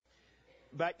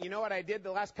but you know what I did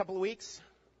the last couple of weeks?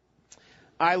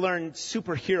 I learned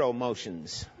superhero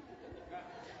motions.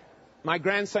 My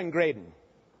grandson, Graydon,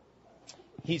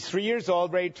 he's 3 years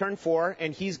old, ready to turn 4,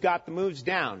 and he's got the moves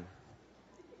down.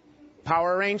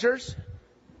 Power Rangers,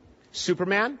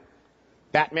 Superman,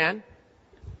 Batman,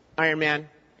 Iron Man,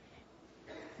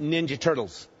 Ninja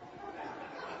Turtles.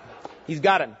 He's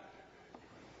got them.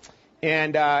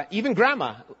 And even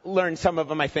Grandma learned some of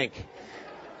them, I think.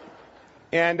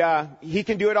 And he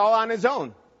can do it all on his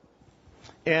own.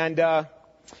 And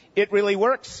it really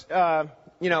works,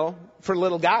 for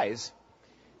little guys.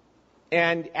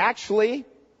 And actually,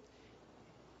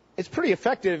 it's pretty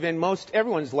effective in most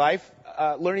everyone's life,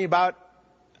 learning about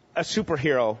a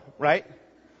superhero, right?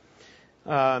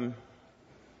 For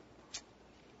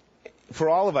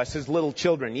all of us as little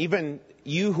children, even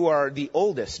you who are the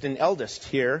oldest and eldest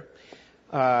here,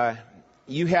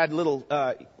 you had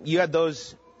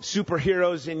those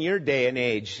superheroes in your day and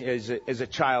age as a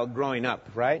child growing up,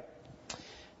 right?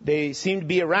 They seem to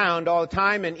be around all the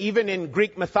time, and even in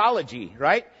Greek mythology,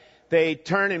 right? They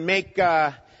turn and make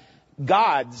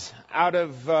gods out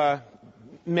of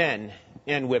men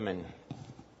and women.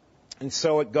 And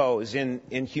so it goes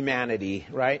in humanity,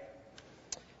 right?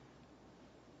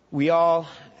 We all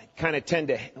kind of tend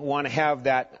to want to have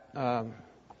that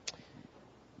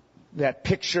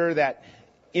picture, that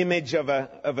image of a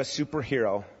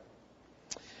superhero.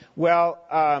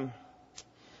 Well,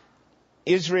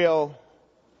 Israel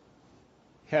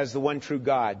has the one true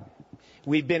God.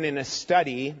 We've been in a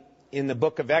study in the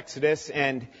book of Exodus,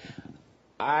 and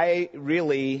I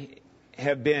really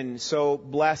have been so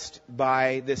blessed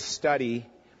by this study.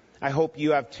 I hope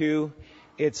you have too.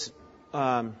 It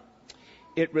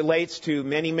relates to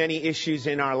many, many issues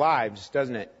in our lives,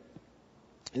 doesn't it?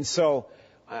 And so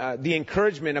the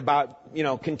encouragement about,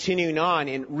 continuing on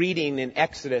in reading in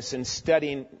Exodus and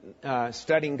studying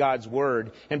God's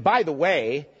Word. And by the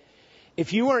way,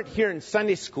 if you weren't here in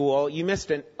Sunday school, you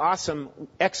missed an awesome,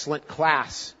 excellent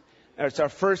class. It's our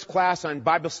first class on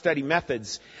Bible study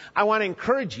methods. I want to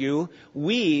encourage you,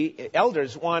 we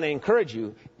elders want to encourage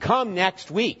you, come next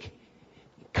week.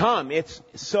 Come. It's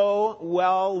so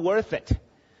well worth it.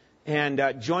 And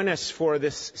join us for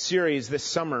this series this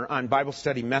summer on Bible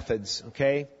study methods,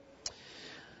 okay?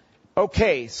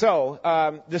 Okay,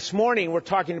 so this morning we're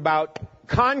talking about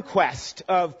conquest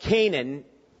of Canaan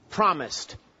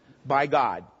promised by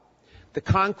God. The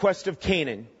conquest of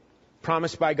Canaan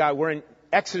promised by God. We're in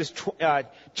Exodus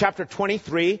chapter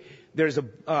 23. There's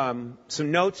some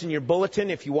notes in your bulletin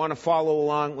if you want to follow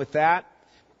along with that.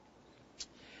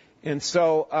 And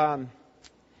so,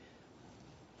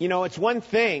 it's one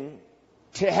thing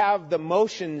to have the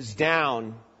motions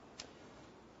down,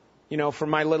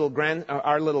 for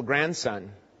our little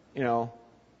grandson,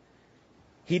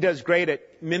 He does great at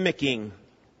mimicking.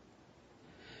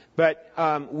 But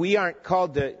we aren't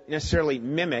called to necessarily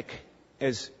mimic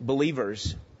as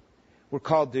believers. We're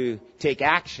called to take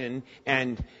action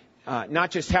and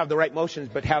not just have the right motions,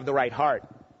 but have the right heart.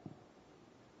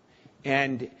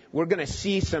 And we're going to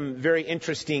see some very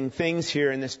interesting things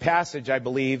here in this passage, I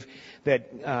believe,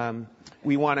 that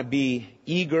we want to be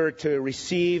eager to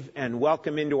receive and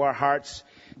welcome into our hearts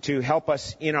to help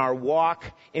us in our walk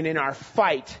and in our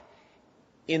fight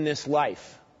in this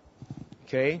life.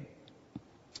 Okay?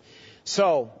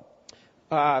 So,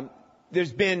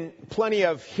 there's been plenty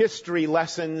of history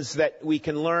lessons that we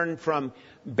can learn from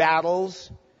battles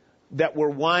that were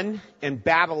won and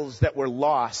battles that were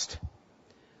lost.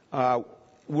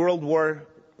 World War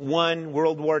I,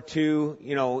 World War II,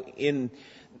 in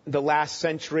the last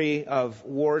century of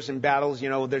wars and battles,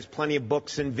 there's plenty of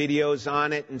books and videos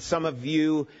on it. And some of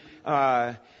you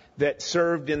that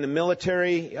served in the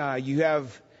military, you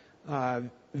have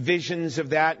visions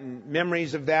of that and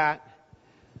memories of that.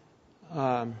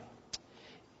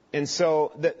 And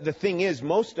so the thing is,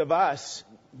 most of us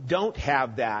don't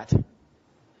have that.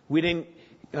 We didn't,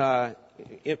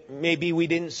 maybe we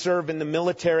didn't serve in the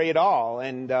military at all.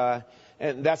 And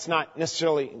that's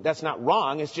not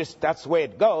wrong. It's just, that's the way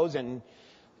it goes. And,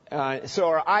 so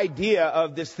our idea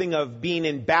of this thing of being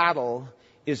in battle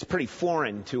is pretty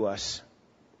foreign to us.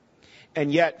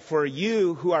 And yet for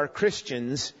you who are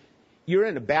Christians, you're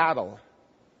in a battle.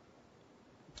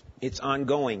 It's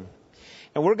ongoing.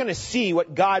 And we're going to see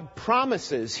what God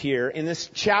promises here in this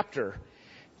chapter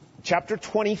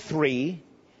 23,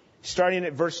 starting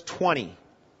at verse 20.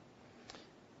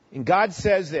 And God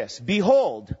says this,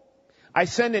 "Behold, I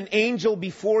send an angel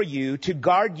before you to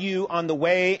guard you on the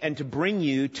way and to bring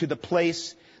you to the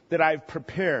place that I've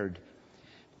prepared.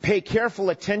 Pay careful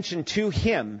attention to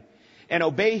him and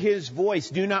obey his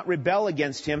voice. Do not rebel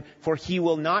against him, for he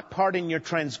will not pardon your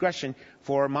transgression,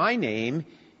 for my name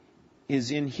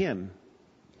is in him.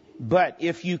 But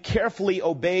if you carefully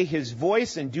obey his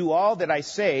voice and do all that I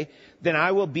say, then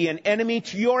I will be an enemy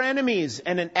to your enemies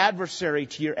and an adversary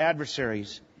to your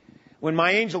adversaries. When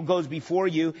my angel goes before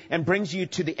you and brings you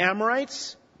to the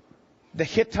Amorites, the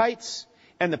Hittites,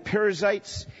 and the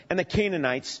Perizzites, and the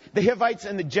Canaanites, the Hivites,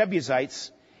 and the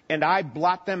Jebusites, and I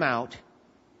blot them out,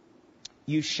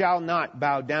 you shall not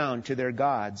bow down to their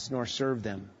gods, nor serve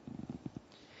them.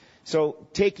 So,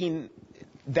 taking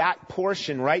that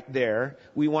portion right there,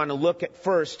 we want to look at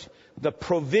first the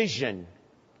provision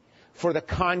for the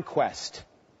conquest.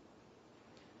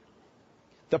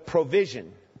 The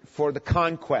provision for the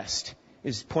conquest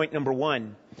is point number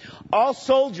 1. All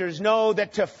soldiers know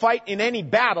that to fight in any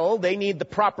battle, they need the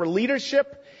proper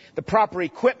leadership, the proper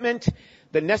equipment,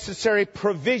 the necessary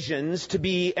provisions to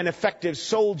be an effective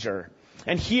soldier.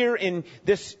 And here in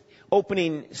this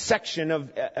opening section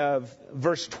of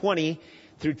verse 20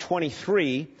 through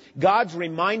 23, God's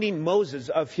reminding Moses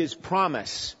of his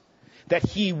promise that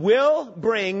he will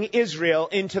bring Israel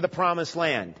into the promised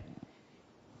land.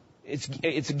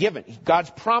 It's a given. God's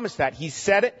promised that. He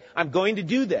said it. I'm going to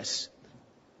do this.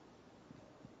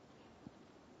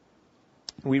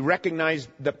 We recognize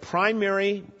the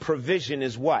primary provision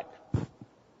is what?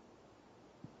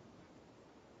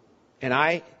 And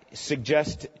I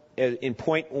suggest in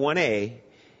point 1a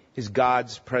is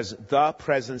God's presence, the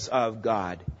presence of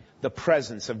God. The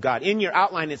presence of God. In your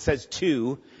outline it says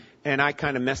 2, and I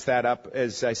kind of messed that up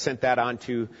as I sent that on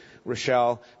to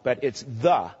Rochelle, but it's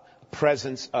the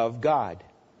presence of God.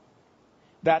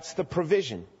 That's the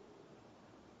provision.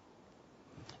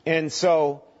 And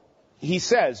so he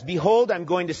says, behold, I'm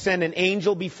going to send an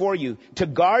angel before you to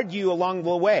guard you along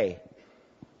the way,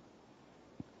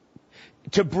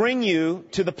 to bring you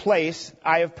to the place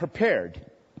I have prepared,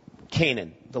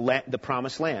 Canaan, the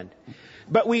promised land.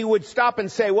 But we would stop and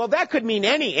say, well, that could mean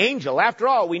any angel. After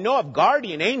all, we know of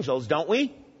guardian angels, don't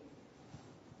we?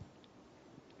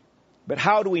 But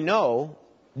how do we know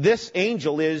this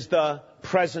angel is the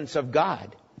presence of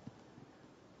God?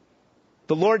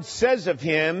 The Lord says of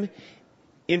him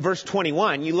in verse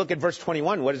 21, you look at verse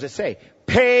 21, what does it say?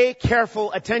 Pay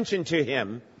careful attention to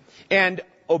him and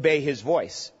obey his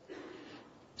voice.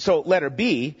 So letter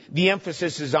B, the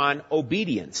emphasis is on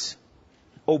obedience.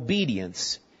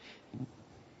 Obedience.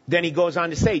 Then he goes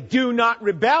on to say, do not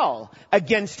rebel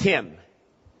against him.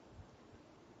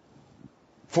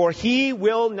 For he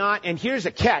will not, and here's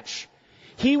a catch,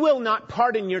 he will not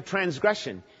pardon your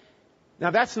transgression.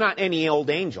 Now that's not any old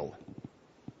angel.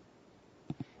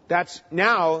 That's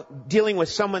now dealing with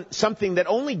something that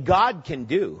only God can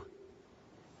do.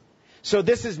 So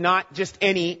this is not just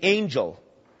any angel.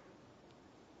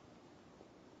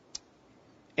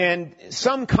 And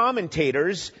some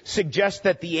commentators suggest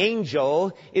that the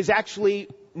angel is actually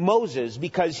Moses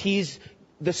because he's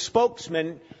the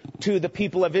spokesman to the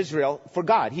people of Israel for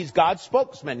God. He's God's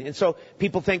spokesman. And so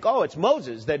people think, oh, it's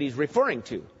Moses that he's referring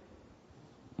to.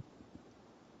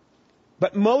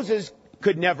 But Moses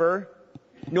could never,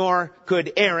 nor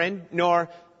could Aaron, nor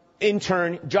in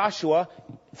turn Joshua,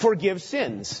 forgive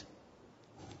sins.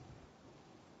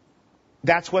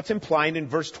 That's what's implied in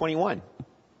verse 21.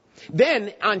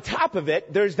 Then, on top of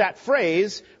it, there's that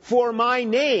phrase, for my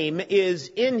name is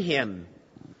in him.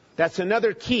 That's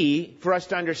another key for us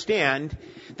to understand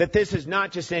that this is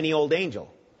not just any old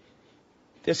angel.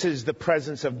 This is the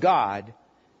presence of God,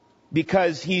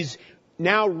 because he's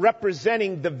now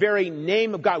representing the very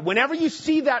name of God. Whenever you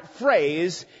see that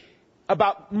phrase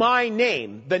about my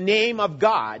name, the name of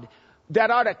God,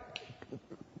 that ought to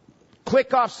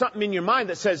click off something in your mind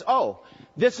that says, oh,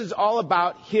 this is all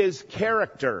about his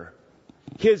character,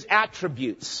 his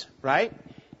attributes, right?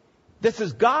 This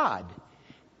is God.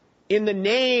 In the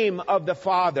name of the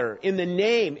Father, in the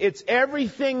name, it's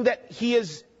everything that he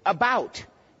is about.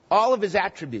 All of his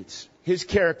attributes, his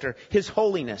character, his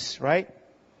holiness, right?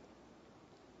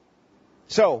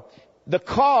 So, the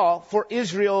call for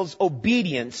Israel's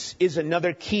obedience is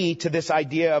another key to this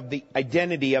idea of the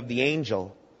identity of the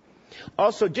angel.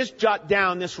 Also, just jot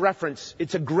down this reference.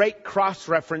 It's a great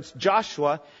cross-reference.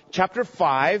 Joshua chapter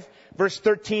 5, verse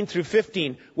 13 through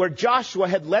 15, where Joshua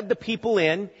had led the people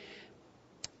in,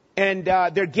 and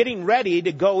they're getting ready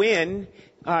to go in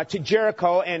to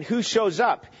Jericho, and who shows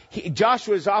up?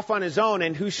 Joshua is off on his own,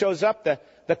 and who shows up?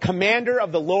 The commander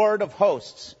of the Lord of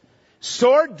hosts.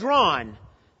 Sword drawn.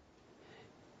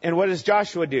 And what does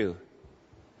Joshua do?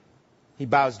 He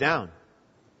bows down.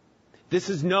 This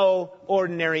is no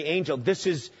ordinary angel. This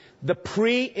is the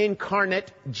pre-incarnate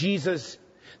Jesus,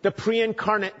 the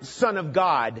pre-incarnate Son of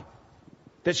God,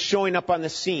 that's showing up on the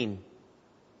scene.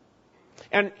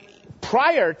 And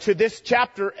prior to this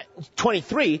chapter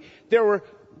 23, there were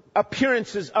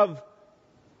appearances of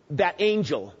that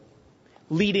angel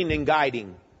leading and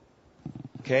guiding.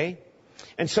 Okay?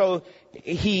 And so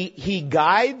he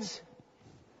guides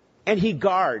and he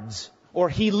guards, or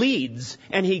he leads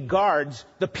and he guards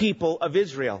the people of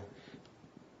Israel.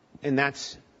 And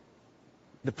that's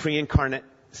the pre-incarnate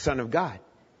Son of God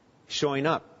showing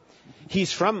up.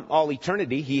 He's from all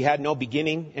eternity. He had no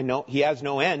beginning and he has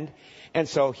no end. And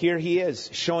so here he is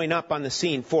showing up on the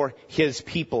scene for his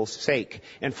people's sake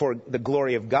and for the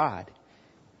glory of God.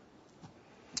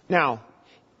 Now,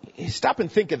 stop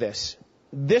and think of this.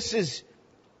 This is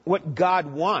what God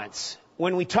wants.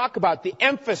 When we talk about the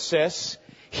emphasis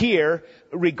here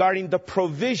regarding the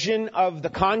provision of the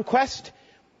conquest,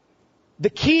 the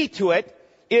key to it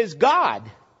is God.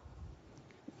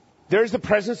 There's the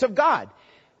presence of God.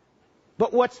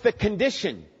 But what's the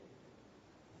condition?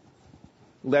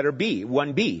 Letter B,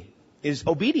 1B, is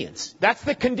obedience. That's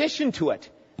the condition to it.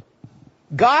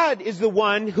 God is the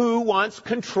one who wants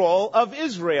control of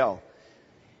Israel.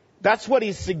 That's what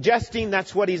he's suggesting,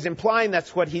 that's what he's implying,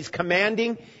 that's what he's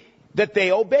commanding, that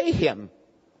they obey him.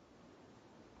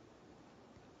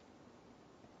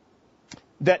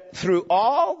 That through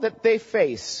all that they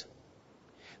face,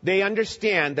 they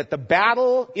understand that the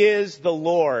battle is the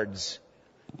Lord's.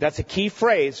 That's a key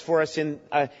phrase for us in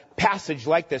a passage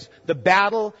like this. The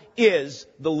battle is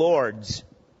the Lord's.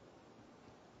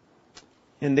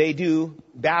 And they do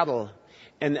battle.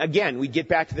 And again, we get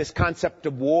back to this concept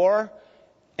of war.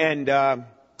 And,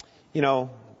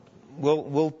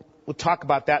 we'll talk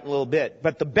about that in a little bit.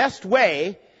 But the best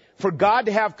way for God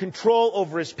to have control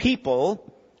over his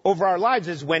people, over our lives,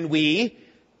 is when we,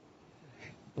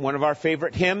 one of our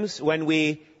favorite hymns, when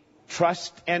we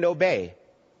trust and obey.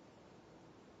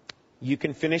 You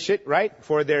can finish it, right?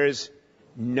 For there is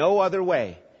no other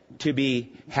way to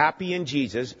be happy in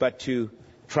Jesus but to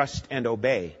trust and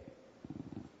obey.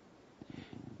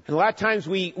 And a lot of times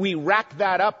we rack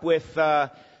that up with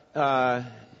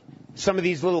some of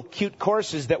these little cute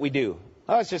choruses that we do.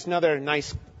 Oh, it's just another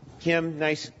nice hymn,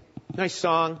 nice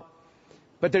song.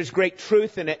 But there's great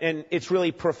truth in it, and it's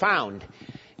really profound.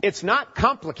 It's not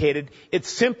complicated. It's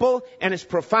simple and it's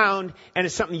profound, and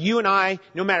it's something you and I,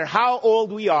 no matter how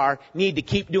old we are, need to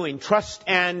keep doing. Trust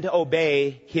and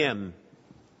obey him.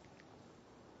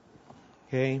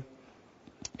 Okay?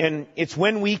 And it's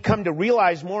when we come to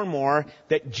realize more and more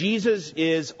that Jesus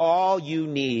is all you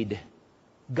need.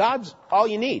 God's all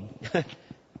you need.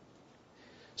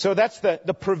 So that's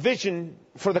the provision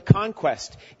for the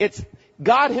conquest. It's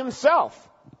God himself.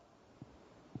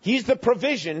 He's the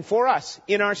provision for us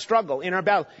in our struggle, in our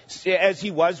battle, as he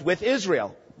was with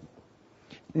Israel.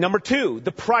 Number 2,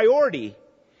 the priority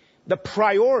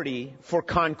for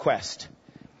conquest.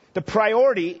 The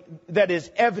priority that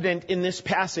is evident in this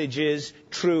passage is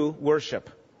true worship.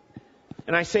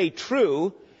 And I say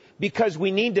true because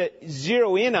we need to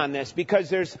zero in on this, because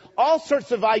there's all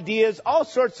sorts of ideas, all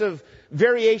sorts of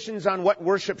variations on what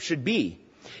worship should be.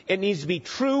 It needs to be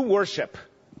true worship.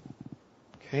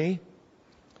 Okay?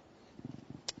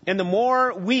 And the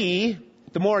more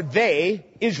they,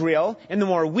 Israel, and the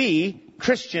more we,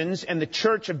 Christians, and the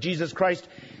Church of Jesus Christ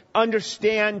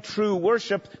understand true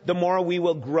worship, the more we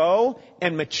will grow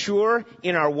and mature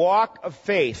in our walk of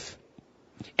faith.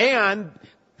 And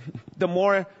the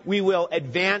more we will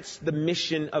advance the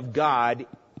mission of God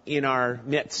in our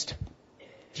midst.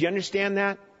 Do you understand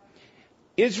that?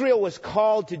 Israel was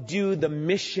called to do the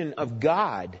mission of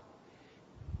God.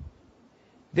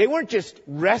 They weren't just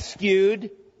rescued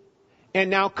and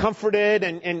now comforted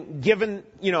and given,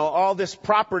 all this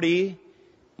property.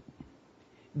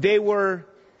 They were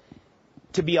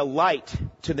to be a light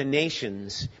to the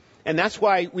nations. And that's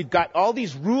why we've got all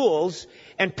these rules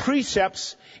and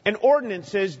precepts and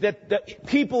ordinances that the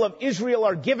people of Israel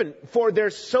are given for their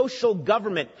social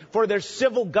government, for their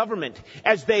civil government,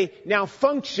 as they now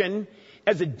function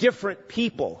as a different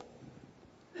people.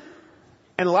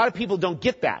 And a lot of people don't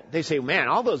get that. They say, man,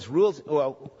 all those rules,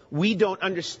 well, we don't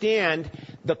understand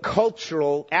the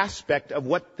cultural aspect of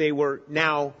what they were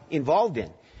now involved in.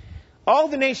 All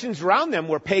the nations around them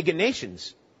were pagan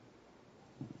nations.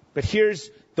 But here's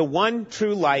the one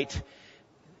true light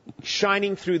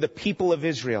shining through the people of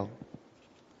Israel.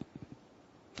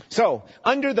 So,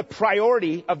 under the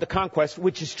priority of the conquest,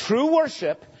 which is true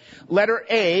worship, letter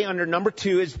A, under number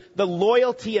 2, is the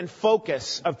loyalty and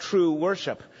focus of true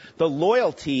worship. The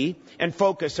loyalty and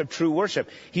focus of true worship.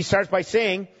 He starts by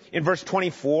saying, in verse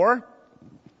 24,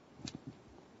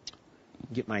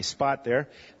 get my spot there.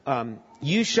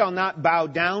 You shall not bow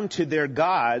down to their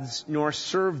gods, nor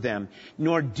serve them,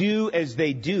 nor do as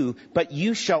they do, but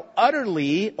you shall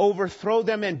utterly overthrow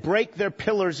them and break their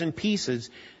pillars in pieces.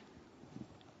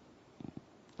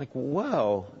 Like,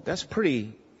 whoa, that's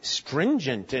pretty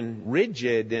stringent and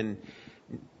rigid and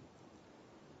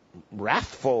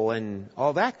wrathful and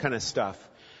all that kind of stuff.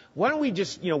 Why don't we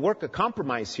just, work a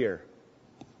compromise here?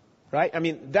 Right? I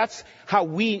mean, that's how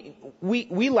we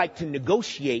like to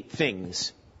negotiate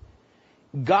things.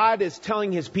 God is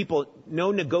telling His people,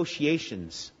 no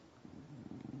negotiations.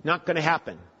 Not going to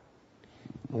happen.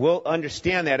 We'll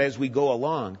understand that as we go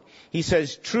along. He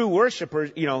says true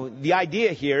worshipers, the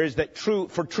idea here is that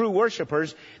for true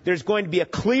worshipers, there's going to be a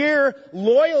clear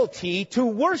loyalty to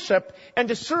worship and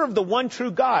to serve the one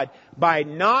true God by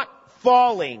not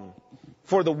falling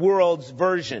for the world's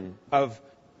version of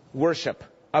worship,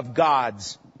 of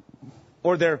gods,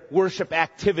 or their worship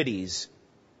activities.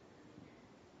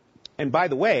 And by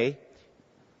the way,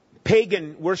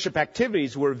 pagan worship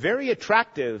activities were very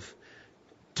attractive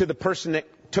to the person that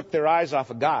took their eyes off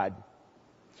of God.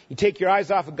 You take your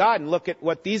eyes off of God and look at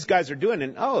what these guys are doing,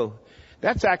 and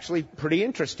that's actually pretty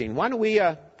interesting. Why don't we,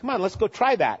 come on, let's go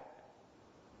try that.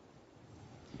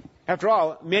 After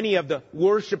all, many of the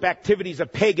worship activities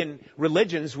of pagan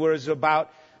religions was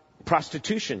about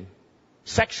prostitution,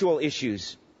 sexual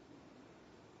issues.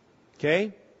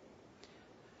 Okay?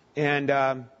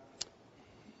 And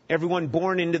everyone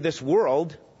born into this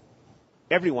world,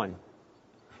 everyone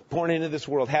born into this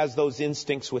world has those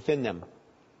instincts within them.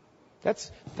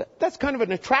 That's kind of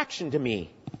an attraction to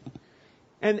me.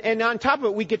 And on top of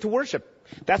it, we get to worship.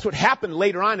 That's what happened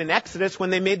later on in Exodus when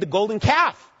they made the golden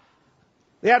calf.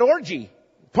 They had orgy,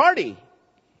 party.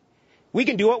 We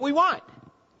can do what we want.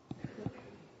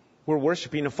 We're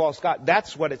worshiping a false god.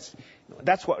 That's what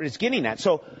it's getting at.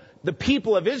 So the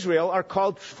people of Israel are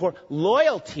called for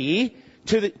loyalty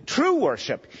to the true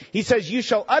worship. He says, you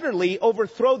shall utterly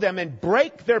overthrow them and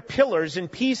break their pillars in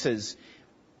pieces.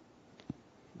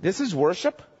 This is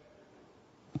worship?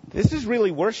 This is really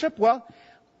worship? Well,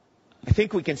 I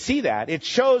think we can see that. It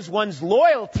shows one's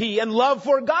loyalty and love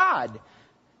for God.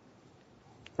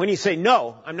 When you say,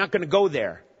 no, I'm not going to go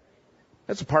there.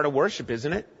 That's a part of worship,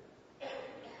 isn't it?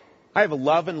 I have a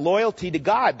love and loyalty to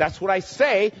God. That's what I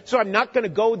say, so I'm not going to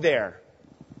go there.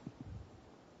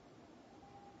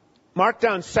 Mark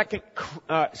down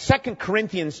 2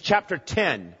 Corinthians chapter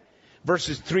 10,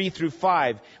 verses 3 through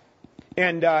 5.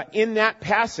 And in that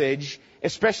passage,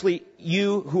 especially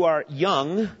you who are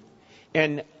young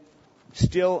and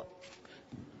still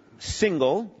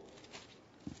single,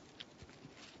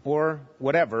 or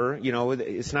whatever,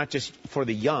 it's not just for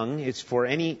the young, it's for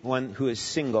anyone who is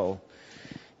single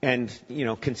and,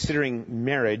 considering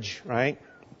marriage, right?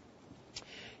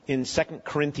 In 2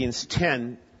 Corinthians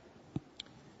 10,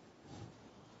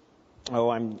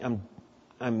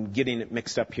 I'm getting it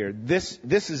mixed up here. This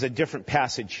is a different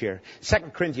passage here. 2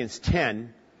 Corinthians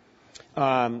 10,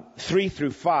 3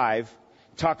 through 5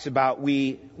 talks about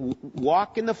we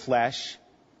walk in the flesh.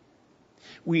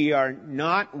 We are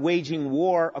not waging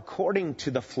war according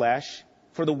to the flesh,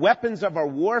 for the weapons of our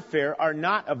warfare are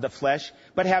not of the flesh,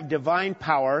 but have divine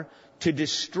power to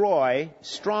destroy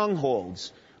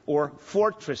strongholds or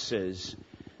fortresses.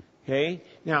 Okay?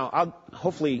 Now, I'll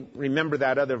hopefully remember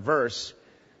that other verse.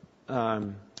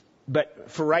 But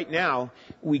for right now,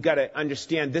 we got to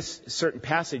understand this certain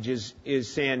passage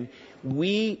is saying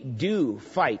we do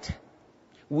fight.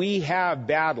 We have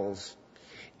battles.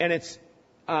 And it's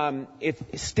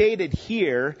stated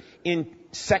here in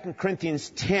 2 Corinthians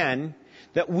 10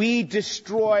 that we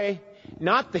destroy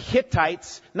not the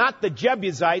Hittites, not the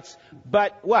Jebusites,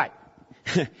 but what?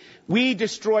 We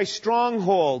destroy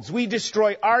strongholds. We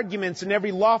destroy arguments and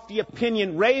every lofty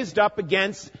opinion raised up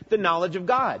against the knowledge of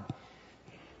God.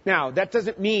 Now, that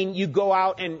doesn't mean you go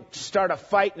out and start a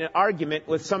fight and an argument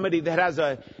with somebody that has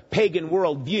a pagan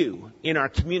worldview in our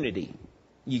community.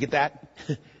 You get that?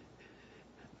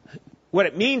 What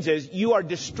it means is you are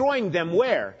destroying them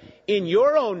where? In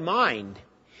your own mind.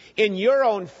 In your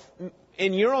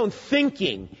own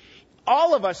thinking.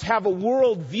 All of us have a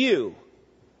worldview.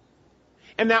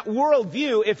 And that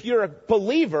worldview, if you're a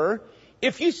believer,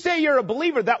 if you say you're a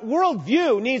believer, that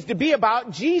worldview needs to be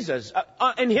about Jesus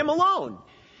and Him alone.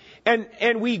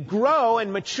 And we grow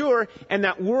and mature, and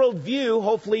that worldview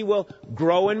hopefully will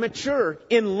grow and mature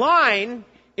in line,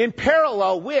 in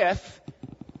parallel with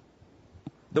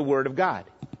the Word of God.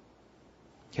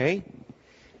 Okay?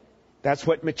 That's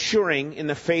what maturing in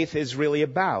the faith is really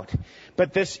about.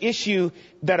 But this issue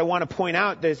that I want to point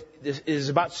out is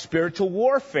about spiritual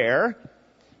warfare.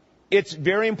 It's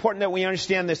very important that we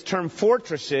understand this term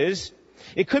fortresses.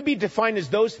 It could be defined as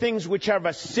those things which have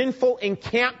a sinful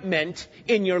encampment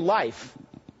in your life.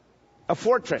 A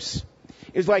fortress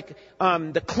is like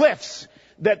the cliffs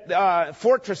that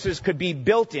fortresses could be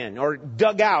built in or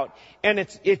dug out, and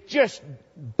it's just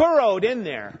burrowed in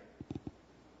there.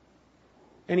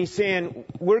 And he's saying,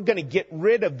 we're going to get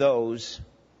rid of those.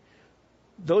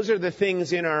 Those are the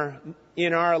things in our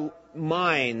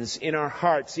minds, in our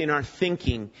hearts, in our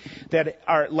thinking that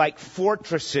are like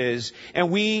fortresses,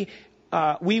 and we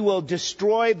will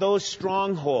destroy those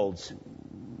strongholds.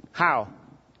 How?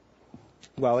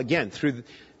 Well, again, through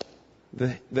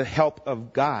the help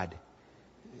of God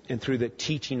and through the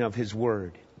teaching of His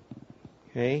Word.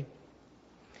 Okay?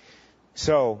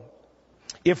 So,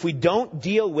 if we don't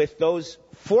deal with those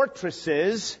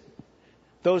fortresses,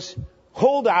 those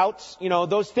holdouts,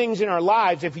 those things in our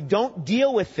lives, if we don't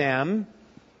deal with them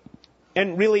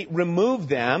and really remove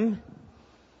them,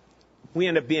 we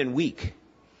end up being weak.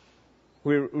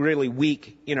 We're really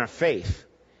weak in our faith.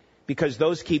 Because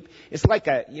those it's like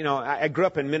I grew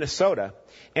up in Minnesota,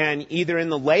 and either in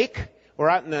the lake or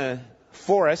out in the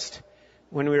forest,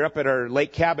 when we were up at our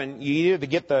lake cabin, you either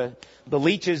get the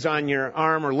leeches on your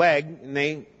arm or leg, and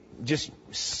they just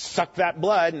suck that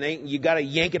blood, and you got to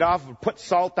yank it off or put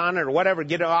salt on it or whatever,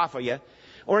 get it off of you.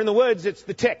 Or in the woods, it's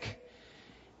the tick.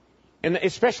 And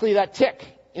especially that tick,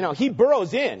 he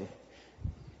burrows in.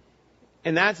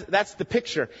 And that's the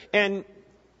picture. And,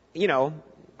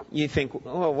 you think,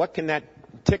 oh, what can that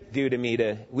tick do to me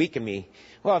to weaken me?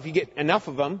 Well, if you get enough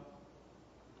of them,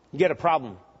 you get a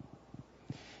problem.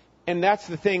 And that's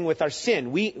the thing with our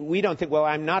sin. We don't think, well,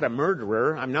 I'm not a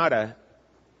murderer. I'm not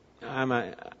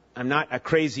a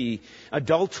crazy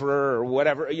adulterer or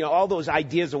whatever. All those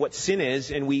ideas of what sin is,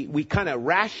 and we kind of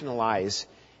rationalize.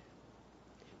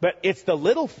 But it's the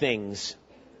little things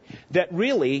that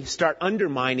really start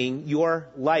undermining your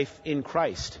life in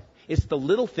Christ. It's the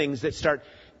little things that start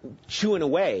chewing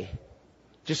away,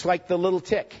 just like the little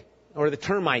tick or the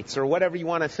termites or whatever you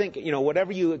want to think,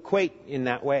 whatever you equate in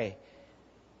that way.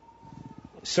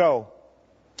 So,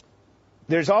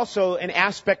 there's also an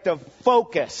aspect of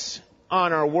focus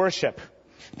on our worship.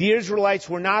 The Israelites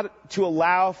were not to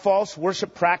allow false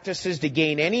worship practices to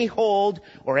gain any hold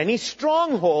or any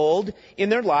stronghold in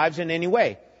their lives in any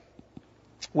way.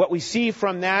 What we see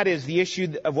from that is the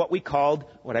issue of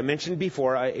what I mentioned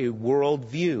before, a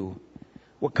worldview.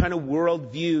 What kind of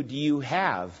worldview do you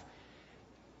have?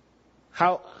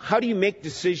 How do you make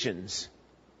decisions?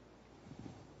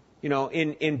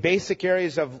 In basic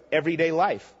areas of everyday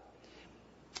life.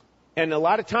 And a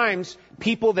lot of times,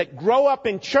 people that grow up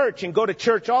in church and go to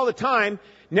church all the time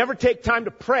never take time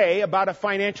to pray about a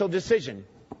financial decision.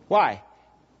 Why?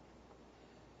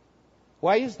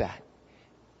 Why is that?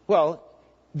 Well,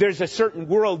 there's a certain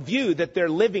worldview that they're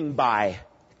living by.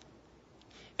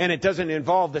 And it doesn't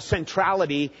involve the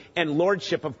centrality and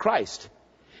lordship of Christ.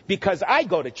 Because I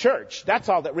go to church. That's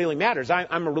all that really matters.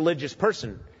 I'm a religious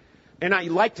person. And I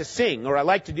like to sing, or I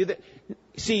like to do that.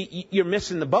 See, you're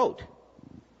missing the boat.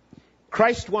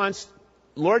 Christ wants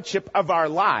lordship of our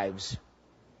lives.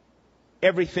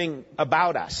 Everything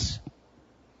about us.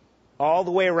 All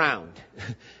the way around.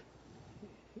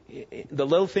 The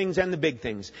little things and the big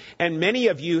things. And many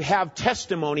of you have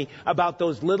testimony about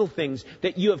those little things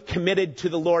that you have committed to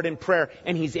the Lord in prayer,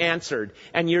 and He's answered.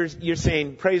 And you're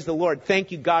saying, praise the Lord.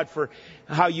 Thank you, God, for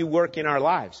how you work in our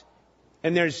lives.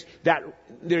 And there's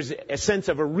a sense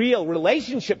of a real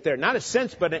relationship there. Not a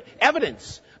sense, but an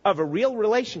evidence of a real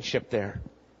relationship there.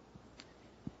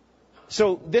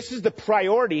 So this is the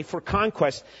priority for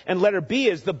Conquest. And letter B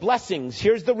is the blessings.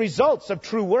 Here's the results of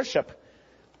true worship.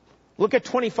 Look at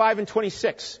 25 and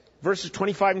 26. Verses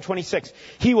 25 and 26.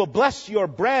 He will bless your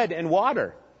bread and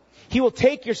water. He will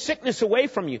take your sickness away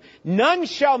from you. None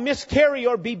shall miscarry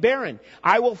or be barren.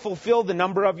 I will fulfill the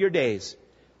number of your days.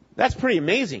 That's pretty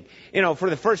amazing. For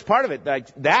the first part of it,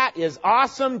 that is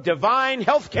awesome, divine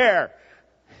health care.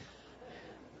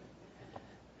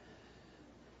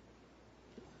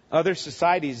 Other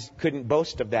societies couldn't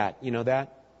boast of that. You know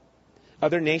that?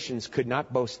 Other nations could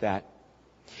not boast that.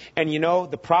 And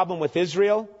the problem with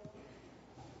Israel?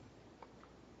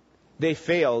 They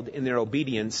failed in their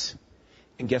obedience.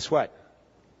 And guess what?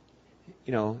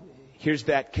 Here's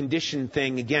that condition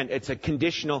thing again. It's the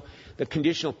conditional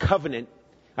covenant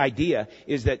idea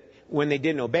is that when they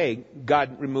didn't obey,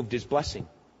 God removed His blessing.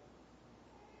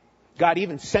 God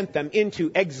even sent them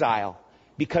into exile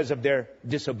because of their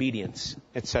disobedience,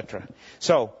 etc.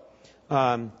 So,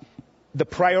 the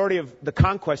priority of the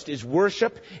conquest is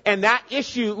worship. And that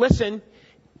issue, listen,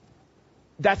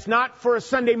 that's not for a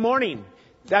Sunday morning.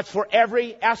 That's for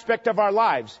every aspect of our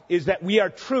lives, is that we are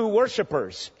true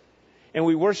worshipers. And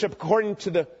we worship according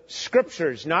to the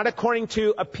Scriptures, not according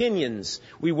to opinions.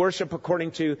 We worship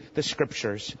according to the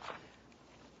Scriptures.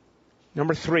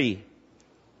 Number 3,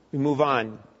 we move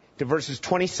on to verses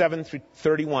 27 through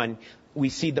 31. We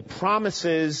see the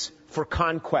promises for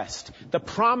conquest. The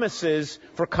promises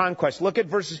for conquest. Look at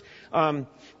verses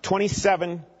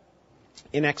 27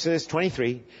 in Exodus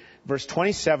 23, verse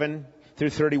 27 through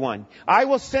 31. I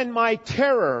will send my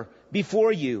terror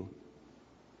before you,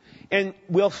 and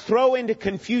will throw into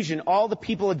confusion all the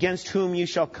people against whom you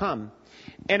shall come.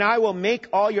 And I will make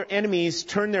all your enemies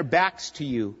turn their backs to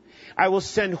you. I will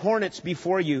send hornets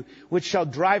before you, which shall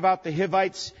drive out the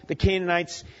Hivites, the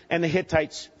Canaanites, and the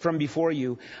Hittites from before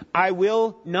you. I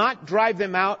will not drive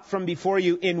them out from before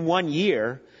you in 1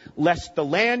 year, lest the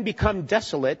land become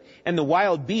desolate and the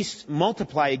wild beasts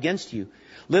multiply against you.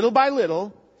 Little by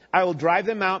little, I will drive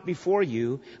them out before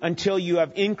you until you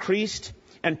have increased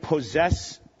and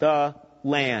possess the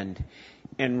land.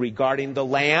 And regarding the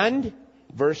land,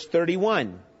 verse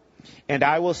 31, and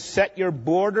I will set your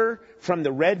border from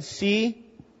the Red Sea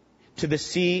to the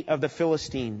Sea of the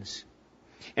Philistines,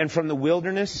 and from the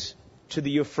wilderness to the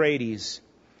Euphrates.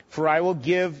 For I will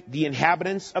give the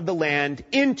inhabitants of the land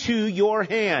into your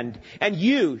hand, and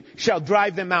you shall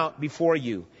drive them out before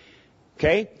you.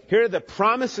 Okay? Here are the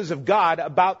promises of God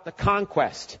about the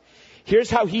conquest. Here's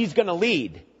how He's going to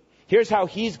lead. Here's how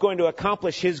He's going to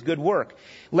accomplish His good work.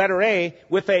 Letter A,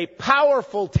 with a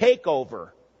powerful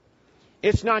takeover.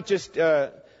 It's not just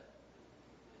a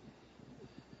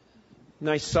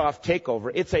nice soft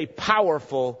takeover. It's a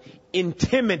powerful,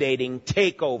 intimidating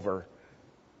takeover.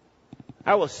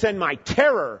 I will send my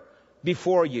terror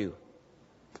before you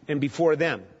and before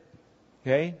them.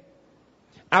 Okay?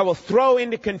 I will throw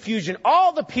into confusion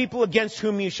all the people against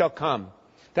whom you shall come.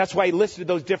 That's why He listed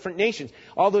those different nations.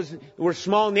 All those were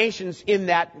small nations in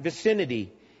that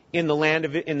vicinity, in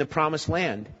the promised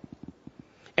land.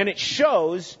 And it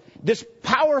shows this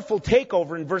powerful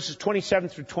takeover in verses 27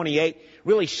 through 28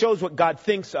 really shows what God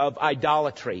thinks of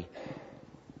idolatry.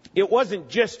 It wasn't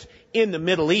just in the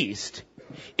Middle East.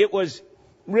 It was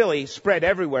really spread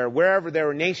everywhere, wherever there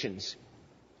were nations.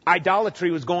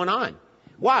 Idolatry was going on.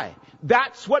 Why?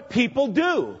 That's what people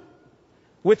do.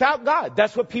 Without God,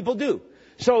 that's what people do.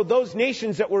 So those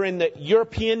nations that were in the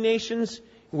European nations,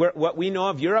 what we know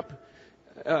of Europe,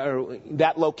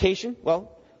 that location,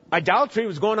 well, idolatry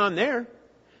was going on there.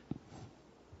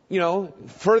 You know,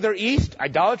 further east,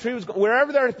 idolatry was,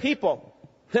 wherever there are people,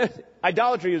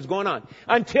 idolatry was going on.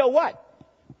 Until what?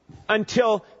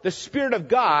 Until the Spirit of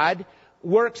God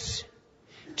works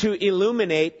to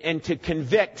illuminate and to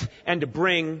convict and to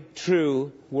bring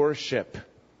true worship.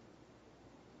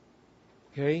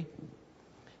 Okay?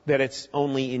 That it's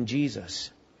only in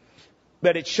Jesus.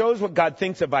 But it shows what God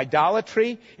thinks of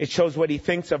idolatry. It shows what He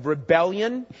thinks of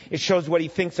rebellion. It shows what He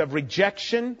thinks of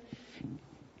rejection.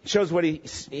 It shows what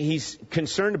He's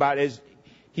concerned about is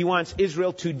He wants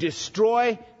Israel to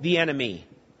destroy the enemy.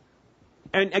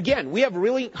 And again, we have a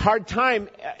really hard time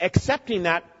accepting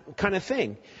that kind of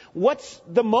thing. What's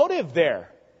the motive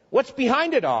there? What's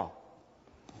behind it all?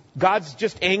 God's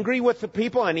just angry with the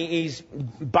people and He's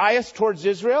biased towards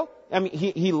Israel? I mean,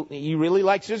 he really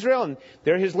likes Israel and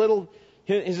they're his little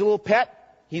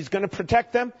pet. He's going to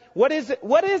protect them. What is it?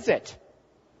 What is it?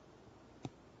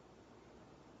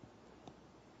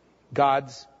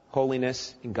 God's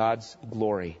holiness and God's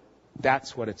glory.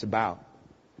 That's what it's about.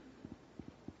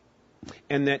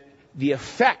 And that the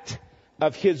effect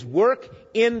of His work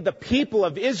in the people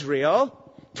of Israel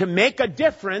to make a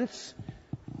difference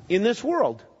in this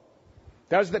world.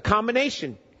 That was the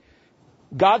combination.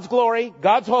 God's glory,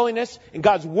 God's holiness, and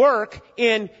God's work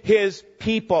in His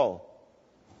people.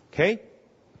 Okay?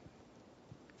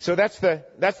 So that's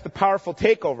the powerful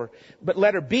takeover. But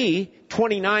letter B,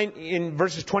 29, in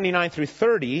verses 29 through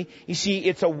 30, you see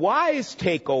it's a wise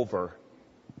takeover.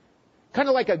 Kind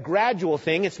of like a gradual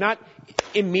thing. It's not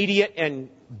immediate and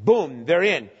boom, they're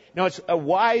in. No, it's a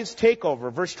wise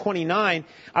takeover. Verse 29,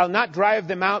 I'll not drive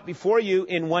them out before you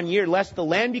in 1 year, lest the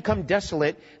land become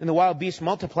desolate and the wild beasts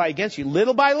multiply against you.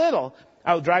 Little by little,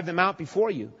 I will drive them out before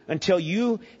you until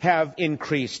you have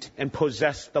increased and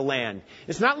possessed the land.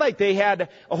 It's not like they had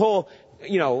a whole,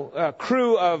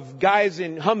 crew of guys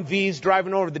in Humvees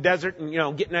driving over the desert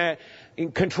and, getting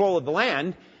in control of the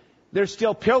land. They're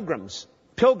still pilgrims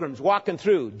walking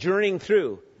through, journeying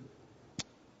through.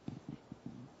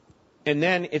 And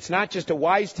then it's not just a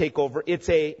wise takeover, it's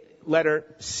a letter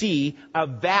C, a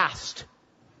vast.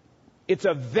 It's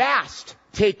a vast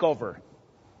takeover.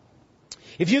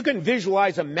 If you can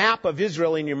visualize a map of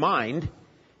Israel in your mind,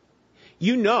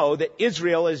 you know that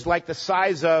Israel is like the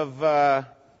size of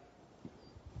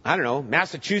I don't know,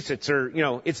 Massachusetts, or,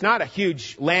 it's not a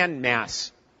huge land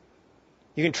mass.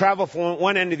 You can travel from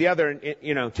one end to the other,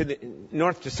 to the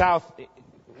north to south,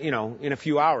 in a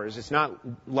few hours. It's not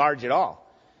large at all.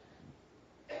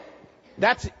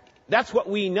 That's what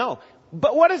we know.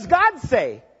 But what does God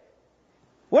say?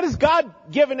 What has God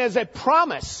given as a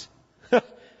promise? Do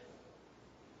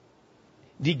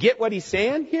you get what he's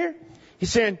saying here?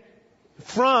 He's saying,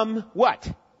 from what?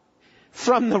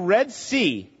 From the Red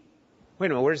Sea. Wait a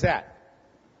minute, where's that?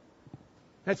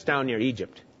 That's down near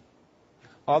Egypt.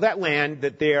 All that land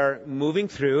that they are moving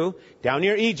through, down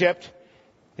near Egypt,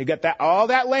 they got all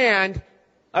that land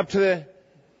up to the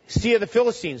Sea of the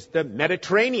Philistines, the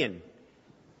Mediterranean.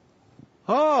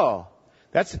 Oh,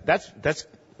 that's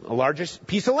a largest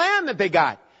piece of land that they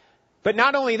got. But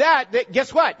not only that,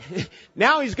 guess what?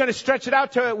 Now he's going to stretch it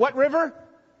out to what river?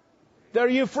 The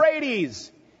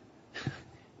Euphrates.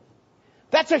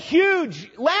 That's a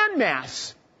huge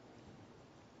landmass.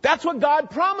 That's what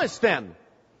God promised them.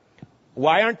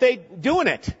 Why aren't they doing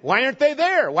it? Why aren't they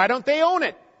there? Why don't they own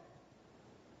it?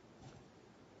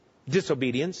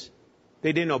 Disobedience.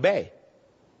 They didn't obey.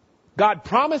 God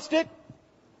promised it,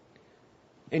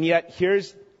 and yet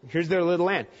here's their little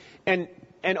land. And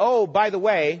oh, by the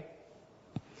way,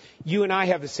 you and I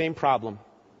have the same problem.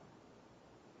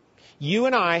 You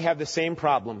and I have the same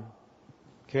problem.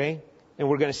 Okay? And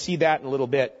we're going to see that in a little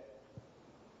bit.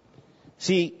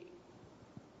 See,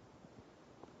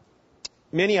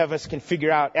 many of us can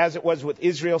figure out, as it was with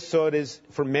Israel, so it is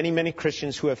for many, many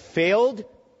Christians who have failed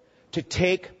to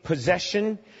take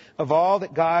possession of all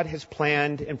that God has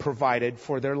planned and provided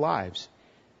for their lives.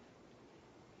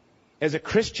 As a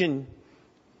Christian,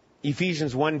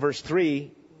 Ephesians 1 verse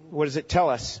 3, what does it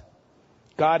tell us?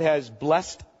 God has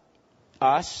blessed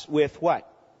us with what?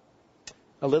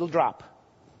 A little drop.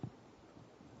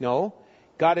 No.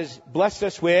 God has blessed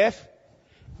us with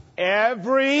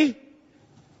every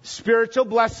spiritual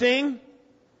blessing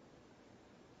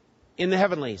in the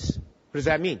heavenlies. What does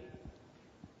that mean?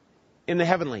 In the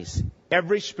heavenlies.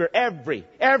 Every spiritual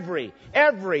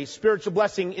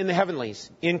blessing in the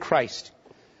heavenlies in Christ.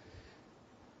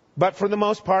 But for the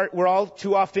most part, we're all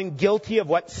too often guilty of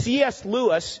what C.S.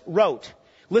 Lewis wrote.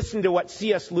 Listen to what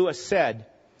C.S. Lewis said.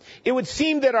 It would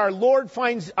seem that our Lord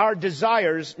finds our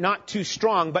desires not too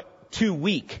strong, but too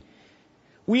weak.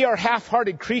 We are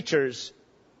half-hearted creatures,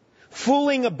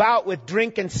 fooling about with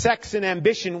drink and sex and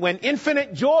ambition when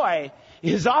infinite joy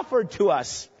is offered to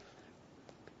us.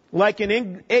 Like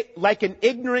an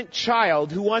ignorant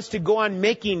child who wants to go on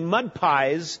making mud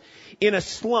pies in a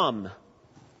slum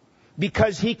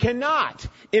because he cannot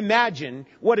imagine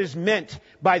what is meant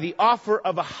by the offer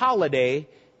of a holiday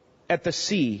at the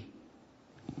sea.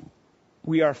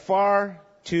 We are far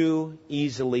too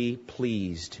easily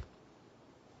pleased.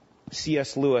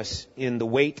 C.S. Lewis in The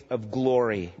Weight of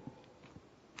Glory.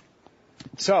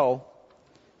 So,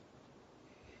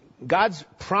 God's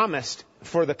promised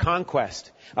for the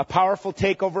conquest. A powerful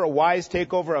takeover, a wise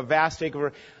takeover, a vast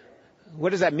takeover. What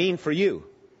does that mean for you?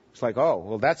 It's like, oh,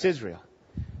 well, that's Israel.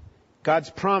 God's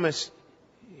promise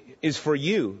is for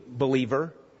you,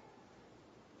 believer,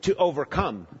 to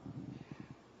overcome.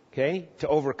 Okay? To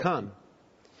overcome.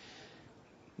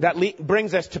 That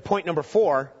brings us to point number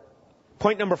 4.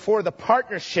 Point number 4, the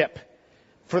partnership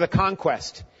for the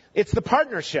conquest. It's the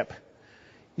partnership.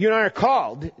 You and I are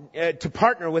called to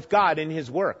partner with God in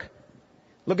His work.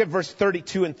 Look at verse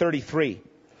 32 and 33.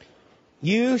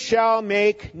 You shall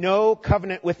make no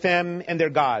covenant with them and their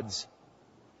gods.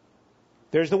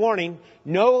 There's the warning.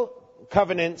 No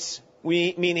covenants,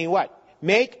 meaning what?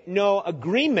 Make no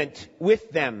agreement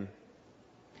with them.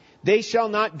 They shall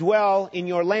not dwell in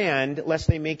your land, lest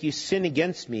they make you sin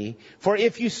against me. For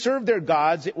if you serve their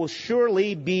gods, it will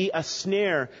surely be a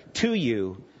snare to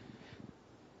you.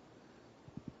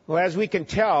 Well, as we can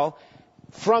tell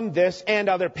from this and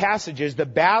other passages, the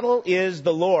battle is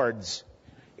the Lord's.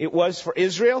 It was for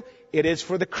Israel. It is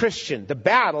for the Christian. The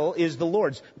battle is the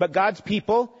Lord's. But God's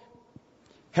people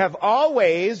have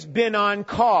always been on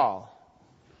call.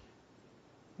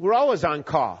 We're always on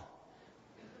call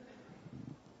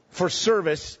for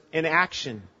service and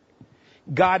action.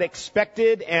 God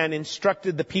expected and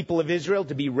instructed the people of Israel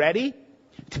to be ready,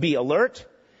 to be alert,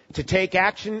 to take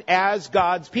action as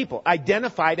God's people,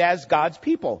 identified as God's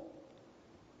people.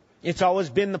 It's always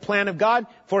been the plan of God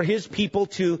for His people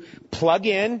to plug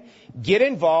in, get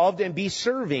involved, and be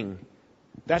serving.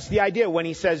 That's the idea when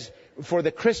He says, for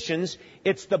the Christians,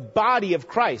 it's the body of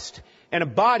Christ. And a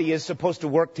body is supposed to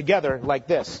work together like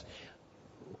this.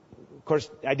 Of course,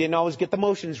 I didn't always get the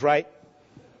motions right.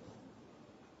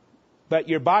 But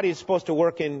your body is supposed to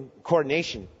work in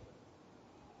coordination.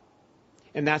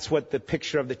 And that's what the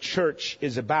picture of the church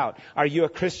is about. Are you a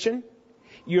Christian?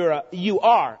 You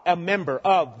are a member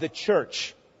of the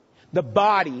church, the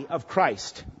body of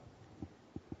Christ.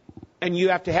 And you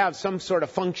have to have some sort of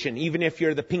function, even if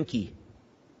you're the pinky.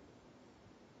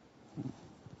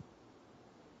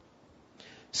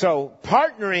 So,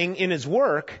 partnering in His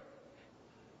work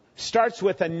starts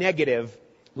with a negative.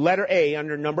 Letter A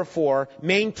under number 4,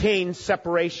 maintain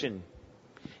separation.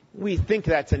 We think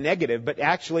that's a negative, but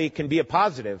actually it can be a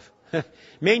positive.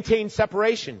 Maintain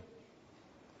separation.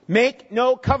 Make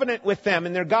no covenant with them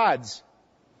and their gods.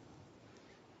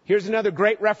 Here's another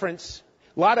great reference.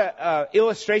 A lot of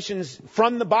illustrations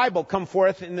from the Bible come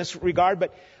forth in this regard,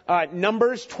 but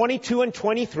Numbers 22 and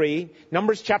 23,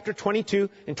 Numbers chapter 22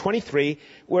 and 23,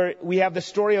 where we have the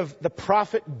story of the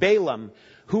prophet Balaam,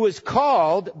 who was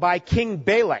called by King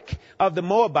Balak of the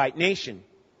Moabite nation.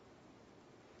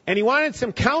 And he wanted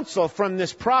some counsel from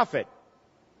this prophet.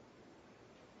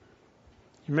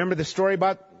 Remember the story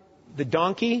about the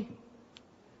donkey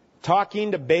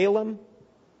talking to Balaam?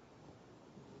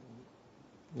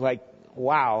 Like,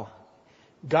 wow.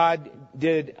 God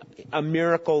did a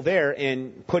miracle there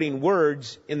in putting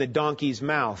words in the donkey's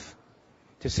mouth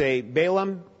to say,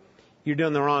 Balaam, you're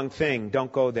doing the wrong thing.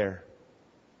 Don't go there.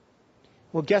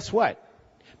 Well, guess what?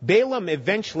 Balaam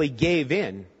eventually gave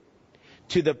in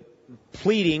to the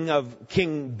pleading of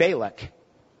King Balak.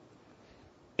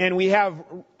 And we have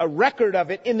a record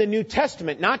of it in the New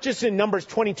Testament, not just in Numbers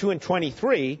 22 and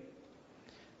 23.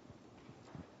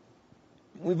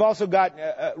 We've also got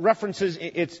references.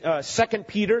 It's 2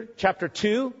 Peter chapter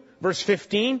 2, verse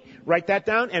 15. Write that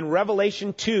down. And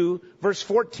Revelation 2, verse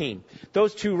 14.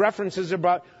 Those two references are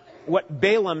about what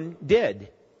Balaam did.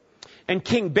 And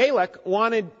King Balak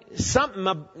wanted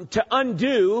something to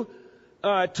undo,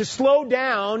 to slow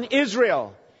down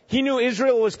Israel. He knew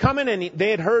Israel was coming, and they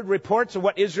had heard reports of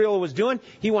what Israel was doing.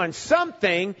 He wanted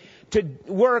something to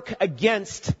work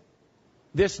against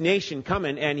this nation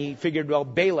coming, and he figured, well,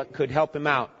 Balak could help him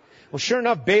out. Well, sure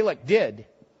enough, Balak did.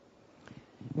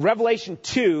 Revelation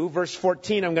 2, verse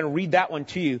 14, I'm going to read that one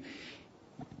to you.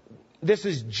 This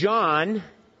is John,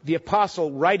 the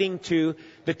apostle, writing to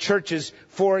the churches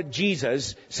for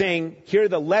Jesus, saying, here are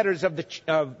the letters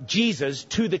of Jesus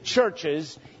to the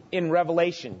churches in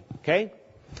Revelation. Okay?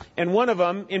 And one of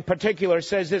them in particular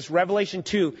says this, Revelation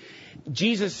 2,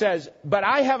 Jesus says, but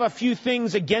I have a few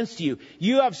things against you.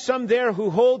 You have some there who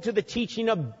hold to the teaching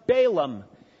of Balaam,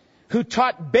 who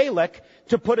taught Balak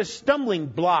to put a stumbling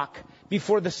block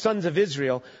before the sons of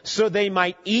Israel, so they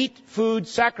might eat food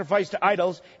sacrificed to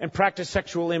idols and practice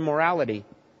sexual immorality.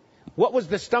 What was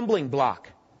the stumbling block?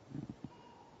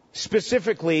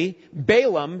 Specifically,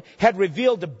 Balaam had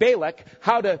revealed to Balak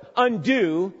how to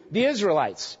undo the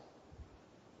Israelites.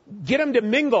 Get them to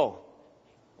mingle.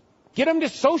 Get them to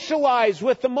socialize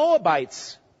with the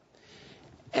Moabites.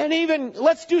 And even,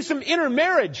 let's do some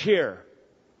intermarriage here.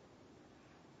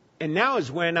 And now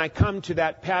is when I come to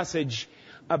that passage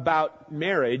about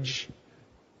marriage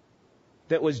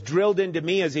that was drilled into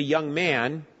me as a young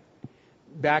man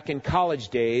back in college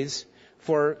days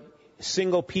for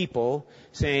single people,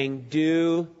 saying,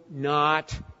 do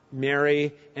not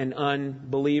marry an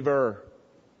unbeliever.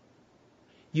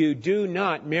 You do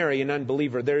not marry an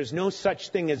unbeliever. There is no such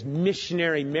thing as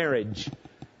missionary marriage.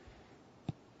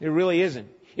 There really isn't.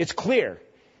 It's clear.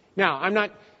 Now, I'm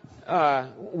not,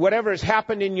 whatever has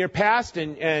happened in your past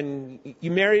and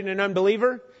you married an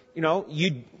unbeliever,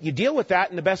 you deal with that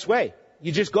in the best way.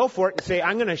 You just go for it and say,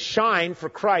 I'm going to shine for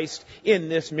Christ in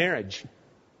this marriage.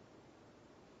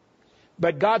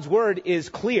 But God's Word is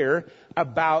clear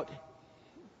about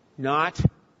not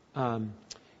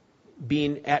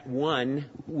being at one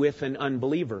with an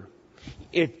unbeliever.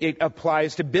 It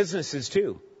applies to businesses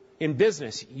too. In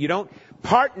business, you don't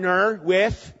partner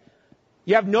with,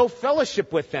 you have no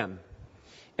fellowship with them.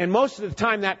 And most of the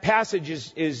time that passage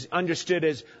is understood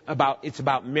as it's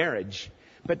about marriage.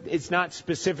 But it's not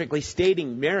specifically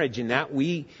stating marriage in that.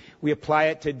 We apply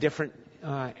it to different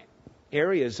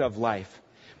areas of life.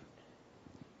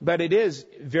 But it is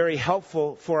very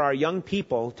helpful for our young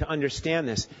people to understand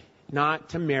this, not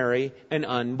to marry an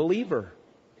unbeliever.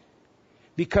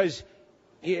 Because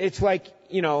it's like,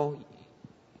 you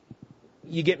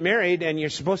get married and you're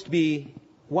supposed to be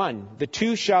one. The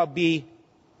two shall be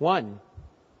one.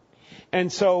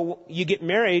 And so you get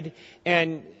married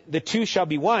and the two shall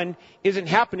be one isn't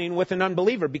happening with an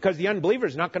unbeliever, because the unbeliever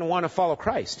is not going to want to follow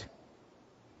Christ.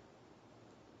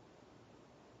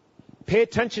 Pay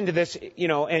attention to this,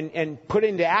 and put it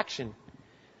into action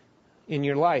in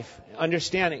your life.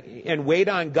 Understand it and wait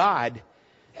on God.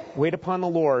 Wait upon the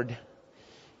Lord.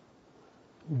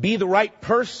 Be the right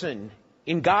person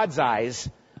in God's eyes.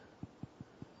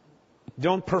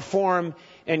 Don't perform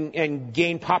and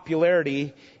gain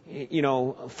popularity,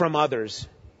 from others.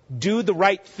 Do the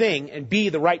right thing and be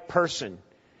the right person,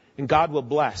 and God will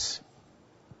bless.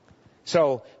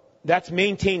 So that's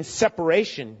maintain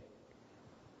separation.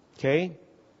 Okay?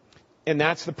 And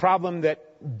that's the problem that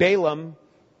Balaam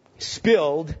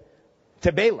spilled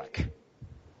to Balak.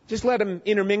 Just let him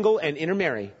intermingle and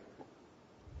intermarry.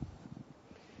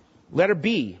 Let her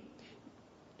be.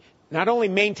 Not only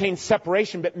maintain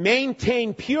separation, but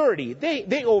maintain purity.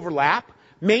 They overlap.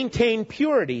 Maintain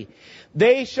purity.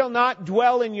 They shall not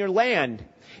dwell in your land.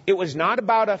 It was not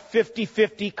about a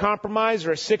 50-50 compromise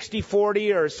or a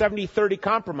 60-40 or a 70-30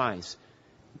 compromise.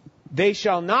 They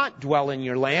shall not dwell in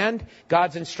your land.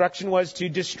 God's instruction was to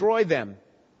destroy them.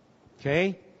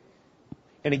 Okay?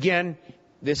 And again,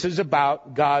 this is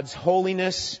about God's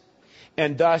holiness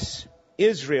and thus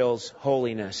Israel's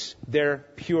holiness, their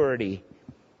purity.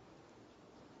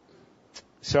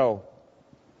 So,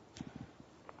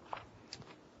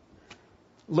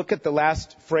 look at the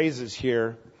last phrases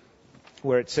here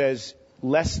where it says,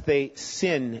 lest they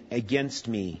sin against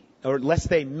me, or lest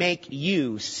they make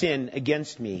you sin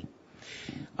against me.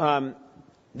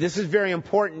 This is very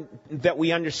important that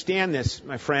we understand this,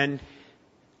 my friend.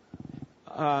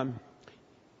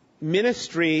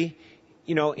 Ministry,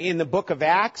 in the book of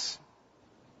Acts,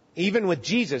 even with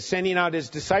Jesus sending out his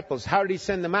disciples, how did he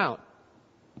send them out?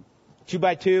 2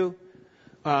 by 2.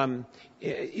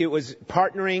 It was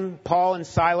partnering Paul and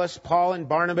Silas, Paul and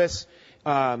Barnabas,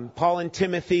 Paul and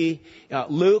Timothy,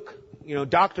 Luke.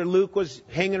 Dr. Luke was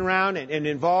hanging around and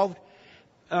involved.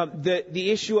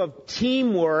 The issue of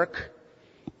teamwork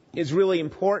is really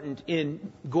important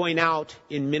in going out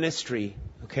in ministry.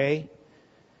 Okay?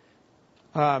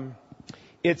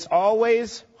 It's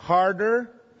always harder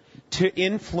to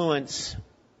influence.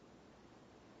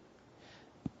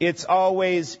 It's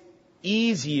always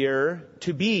easier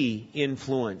to be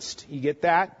influenced. You get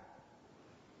that?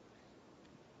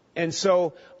 And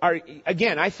so,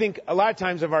 I think a lot of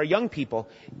times of our young people,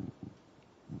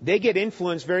 they get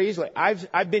influenced very easily.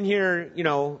 I've been here,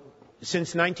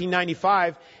 since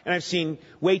 1995, and I've seen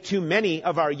way too many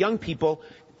of our young people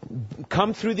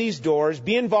come through these doors,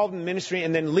 be involved in ministry,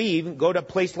 and then leave and go to a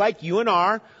place like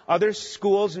UNR, other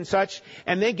schools and such,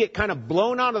 and they get kind of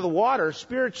blown out of the water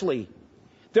spiritually.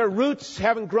 Their roots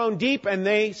haven't grown deep, and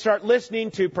they start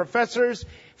listening to professors,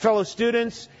 fellow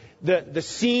students, the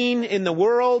scene in the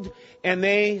world, and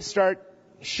they start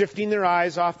shifting their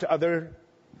eyes off to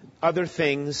other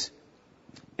things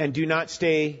and do not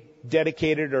stay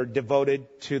dedicated or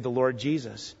devoted to the Lord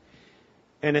Jesus.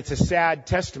 And it's a sad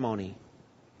testimony.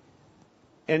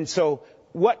 And so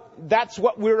that's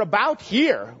what we're about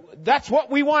here. That's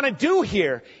what we want to do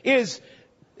here, is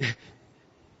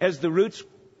as the roots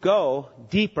go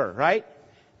deeper, right?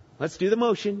 Let's do the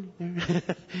motion.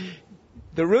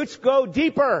 The roots go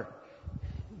deeper.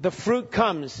 The fruit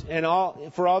comes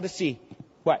for all to see.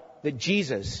 What? That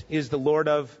Jesus is the Lord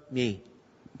of me.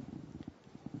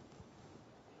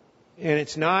 And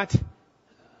it's not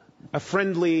a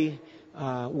friendly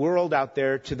world out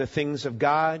there to the things of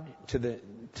God, to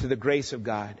the grace of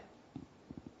God.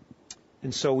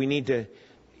 And so we need to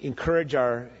encourage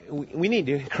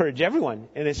everyone,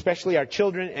 and especially our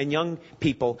children and young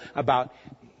people, about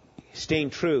staying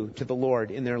true to the Lord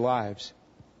in their lives.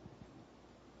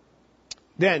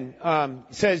 Then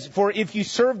it says, for if you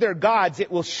serve their gods, it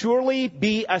will surely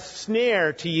be a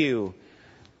snare to you.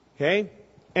 Okay?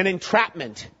 An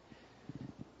entrapment.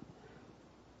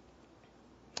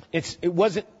 It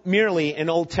wasn't merely an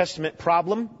Old Testament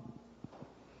problem,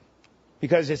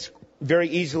 because it's very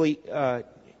easily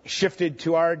shifted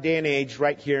to our day and age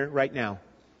right here, right now.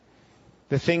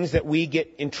 The things that we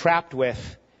get entrapped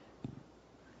with,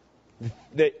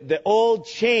 the old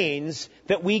chains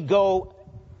that we go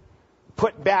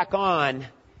put back on,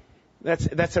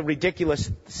 that's a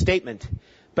ridiculous statement.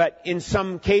 But in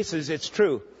some cases it's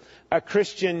true. A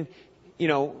Christian,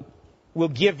 will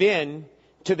give in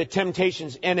to the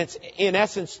temptations, and it's in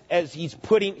essence as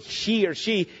she or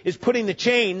she is putting the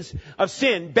chains of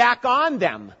sin back on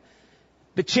them.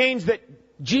 The chains that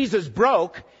Jesus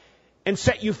broke and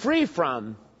set you free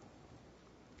from.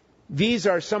 These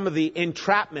are some of the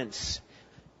entrapments,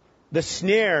 the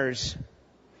snares.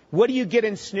 What do you get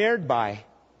ensnared by?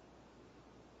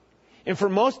 And for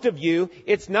most of you,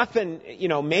 it's nothing,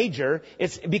 major.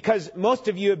 It's because most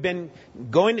of you have been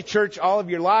going to church all of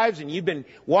your lives, and you've been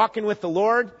walking with the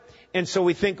Lord. And so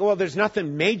we think, well, there's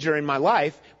nothing major in my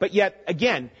life. But yet,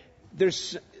 again,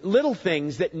 there's little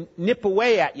things that nip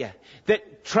away at you,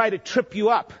 that try to trip you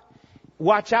up.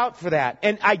 Watch out for that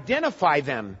and identify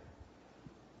them.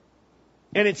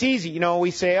 And it's easy,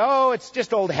 we say, oh, it's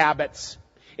just old habits.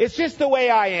 It's just the way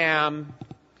I am.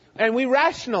 And we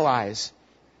rationalize.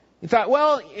 You thought,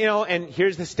 well, and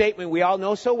here's the statement we all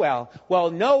know so well.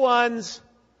 Well, no one's,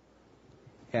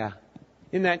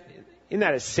 isn't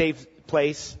that a safe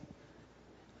place?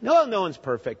 No one's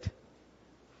perfect.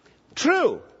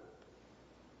 True.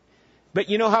 But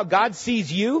you know how God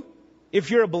sees you?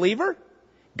 If you're a believer,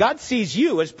 God sees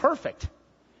you as perfect.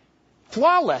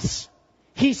 Flawless.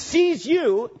 He sees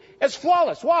you as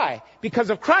flawless. Why? Because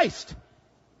of Christ.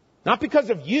 Not because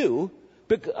of you,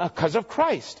 but because of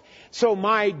Christ. So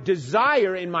my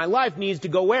desire in my life needs to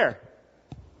go where?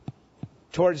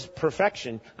 Towards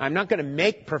perfection. I'm not going to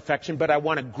make perfection, but I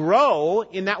want to grow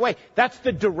in that way. That's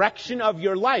the direction of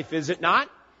your life, is it not?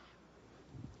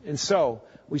 And so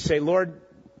we say, Lord,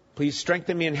 please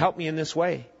strengthen me and help me in this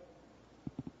way.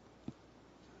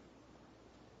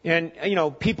 And,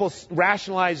 people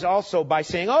rationalize also by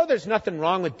saying, oh, there's nothing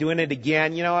wrong with doing it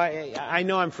again. I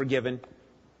know I'm forgiven.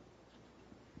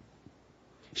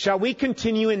 Shall we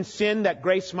continue in sin that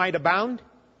grace might abound?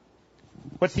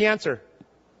 What's the answer?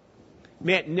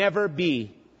 May it never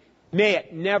be. May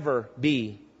it never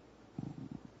be.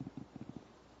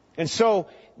 And so,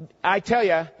 I tell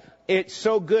you, it's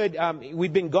so good.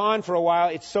 We've been gone for a while.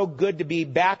 It's so good to be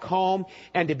back home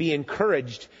and to be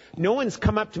encouraged. No one's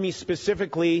come up to me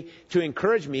specifically to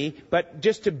encourage me, but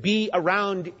just to be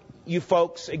around you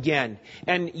folks again.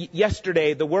 And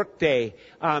yesterday, the work day,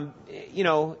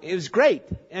 it was great.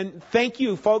 And thank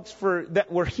you folks for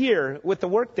that. We're here with the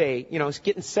work day, it's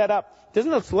getting set up.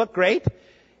 Doesn't this look great?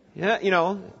 Yeah,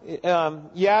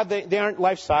 they aren't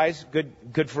life size.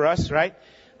 Good for us, right?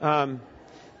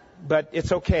 But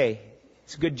it's okay.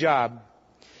 It's a good job.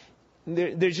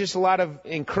 There's just a lot of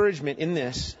encouragement in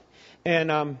this.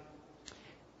 And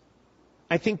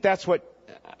I think that's what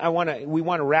we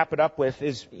want to wrap it up with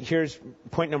here's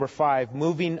point number 5,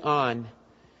 moving on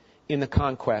in the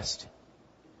conquest.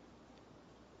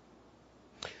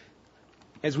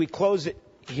 As we close it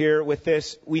here with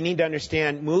this, we need to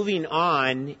understand moving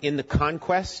on in the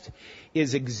conquest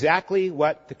is exactly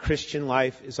what the Christian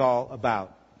life is all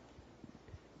about.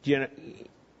 Do you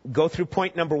go through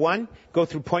point number 1, go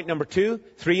through point number 2,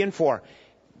 3, and 4.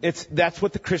 That's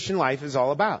what the Christian life is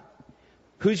all about.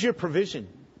 Who's your provision?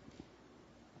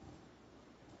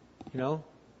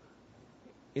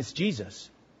 It's Jesus.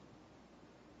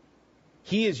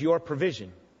 He is your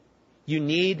provision. You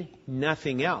need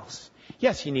nothing else.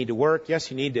 Yes, you need to work.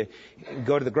 Yes, you need to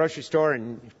go to the grocery store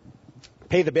and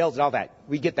pay the bills and all that.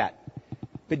 We get that.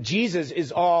 But Jesus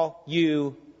is all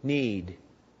you need.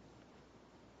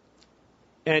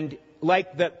 And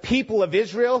like the people of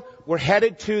Israel were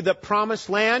headed to the promised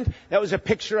land, that was a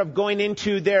picture of going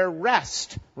into their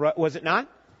rest. Was it not?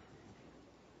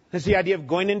 That's the idea of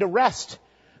going into rest.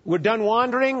 We're done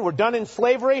wandering. We're done in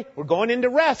slavery. We're going into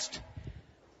rest.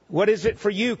 What is it for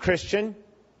you, Christian?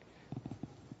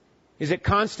 Is it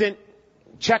constant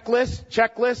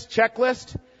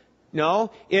checklist?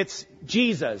 No, it's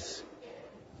Jesus.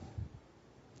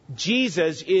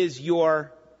 Jesus is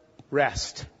your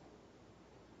rest.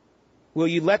 Will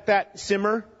you let that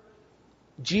simmer?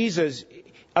 Jesus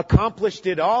accomplished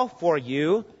it all for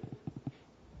you.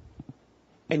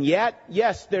 And yet,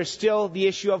 yes, there's still the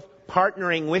issue of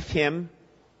partnering with Him.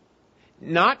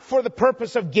 Not for the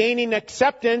purpose of gaining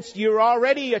acceptance. You're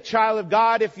already a child of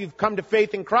God if you've come to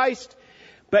faith in Christ.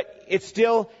 But it's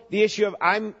still the issue of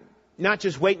I'm not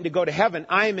just waiting to go to heaven.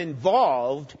 I'm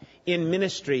involved in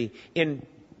ministry, in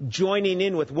joining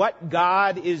in with what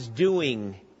God is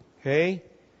doing. Okay?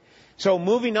 So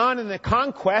moving on in the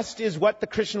conquest is what the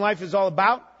Christian life is all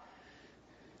about.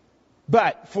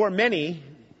 But for many,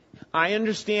 I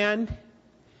understand,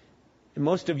 and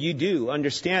most of you do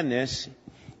understand this,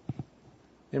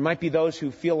 there might be those who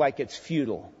feel like it's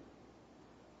futile.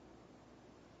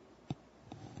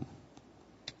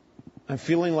 I'm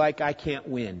feeling like I can't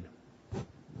win.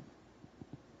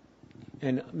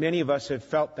 And many of us have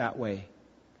felt that way.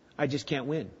 I just can't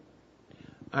win.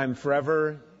 I'm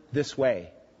forever this way.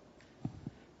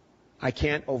 I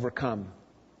can't overcome.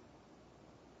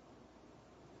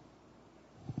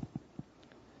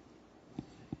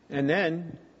 And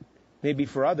then, maybe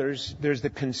for others, there's the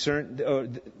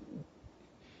concern,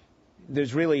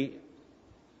 there's really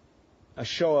a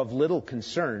show of little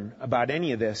concern about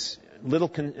any of this.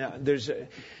 There's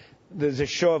a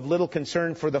show of little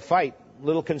concern for the fight,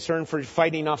 little concern for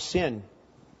fighting off sin,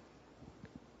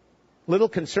 little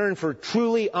concern for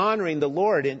truly honoring the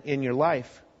Lord in your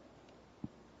life.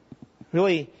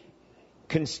 Really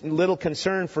little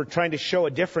concern for trying to show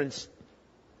a difference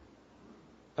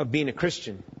of being a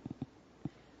Christian.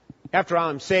 After all,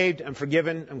 I'm saved, I'm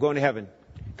forgiven, I'm going to heaven.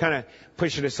 kind of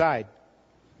push it aside.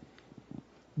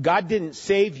 God didn't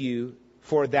save you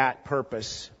for that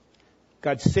purpose.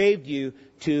 God saved you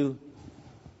to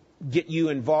get you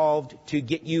involved, to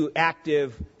get you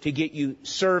active, to get you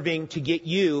serving, to get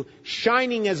you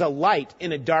shining as a light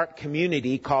in a dark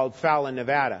community called Fallon,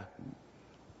 Nevada.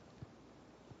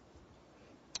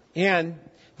 And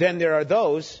then there are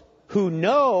those who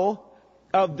know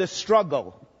of the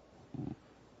struggle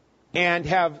and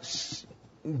have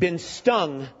been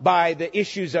stung by the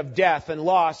issues of death and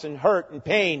loss and hurt and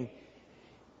pain.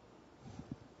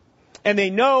 And they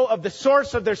know of the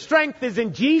source of their strength is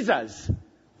in Jesus.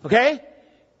 Okay?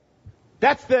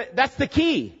 That's the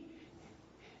key.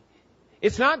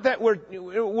 It's not that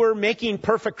we're making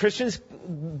perfect Christians.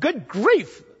 Good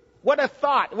grief. What a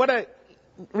thought. What a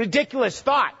ridiculous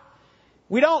thought.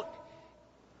 We don't.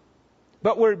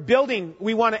 But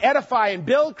we want to edify and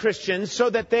build Christians so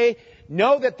that they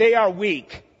know that they are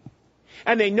weak.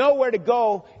 And they know where to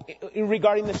go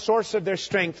regarding the source of their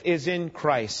strength is in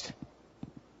Christ.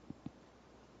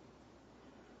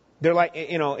 They're like,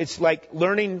 it's like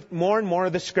learning more and more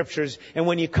of the scriptures. And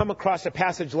when you come across a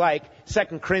passage like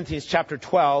 2 Corinthians chapter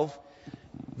 12,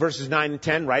 verses 9 and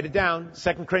 10, write it down.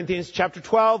 2 Corinthians chapter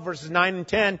 12, verses 9 and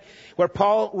 10, where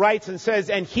Paul writes and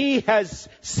says, and he has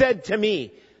said to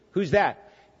me, who's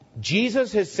that?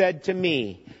 Jesus has said to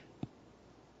me,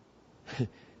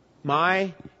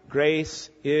 my grace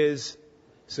is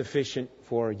sufficient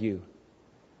for you.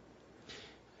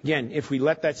 Again, if we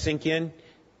let that sink in,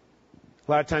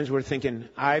 a lot of times we're thinking,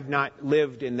 I've not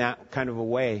lived in that kind of a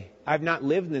way. I've not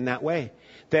lived in that way.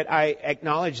 That I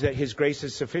acknowledge that His grace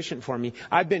is sufficient for me.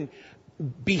 I've been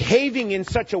behaving in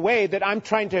such a way that I'm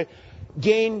trying to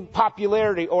gain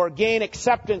popularity or gain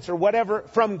acceptance or whatever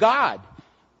from God.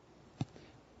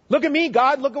 Look at me,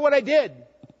 God. Look at what I did.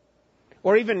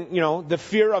 Or even, the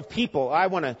fear of people. I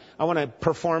want to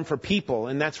perform for people,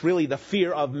 and that's really the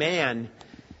fear of man.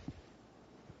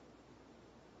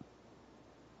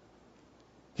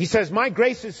 He says, my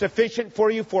grace is sufficient for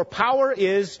you, for power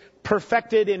is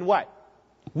perfected in what?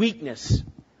 Weakness.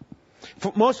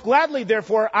 Most gladly,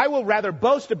 therefore, I will rather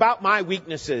boast about my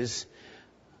weaknesses.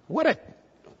 What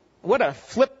a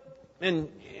flip and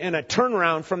a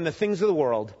turnaround from the things of the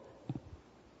world.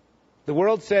 The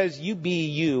world says, you be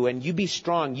you and you be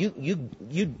strong. You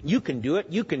can do it.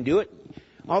 You can do it.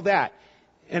 All that.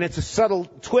 And it's a subtle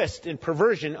twist and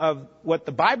perversion of what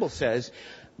the Bible says.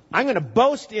 I'm going to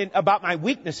boast about my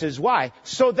weaknesses. Why?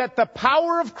 So that the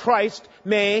power of Christ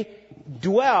may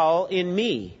dwell in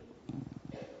me.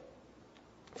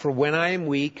 For when I am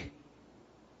weak,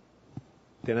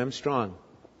 then I'm strong.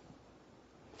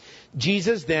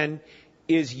 Jesus then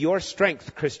is your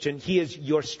strength, Christian. He is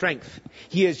your strength.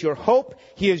 He is your hope.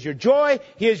 He is your joy.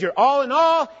 He is your all in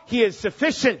all. He is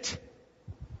sufficient.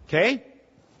 Okay?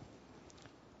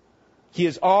 He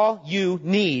is all you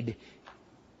need.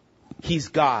 He's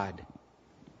God.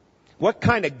 What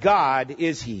kind of God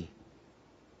is He?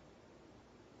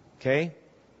 Okay?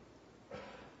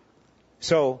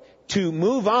 So, to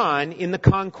move on in the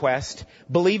conquest,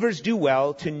 believers do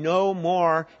well to know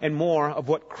more and more of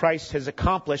what Christ has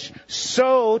accomplished,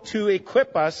 so to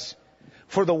equip us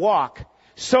for the walk,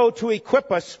 so to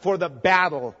equip us for the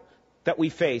battle that we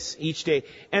face each day.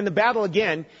 And the battle,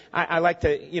 again, I like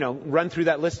to, run through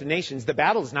that list of nations. The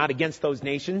battle is not against those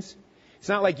nations. It's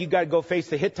not like you got to go face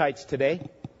the Hittites today.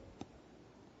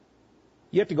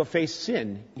 You have to go face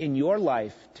sin in your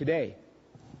life today.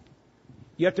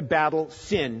 You have to battle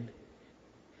sin.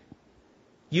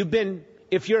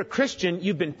 If you're a Christian,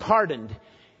 you've been pardoned.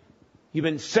 You've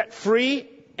been set free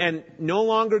and no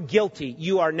longer guilty.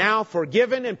 You are now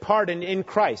forgiven and pardoned in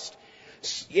Christ.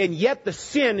 And yet the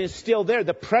sin is still there.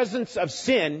 The presence of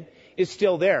sin is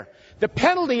still there. The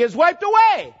penalty is wiped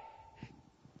away.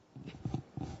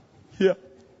 Yeah.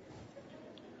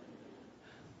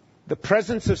 The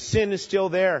presence of sin is still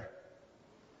there.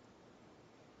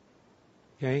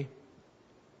 Okay?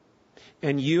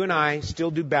 And you and I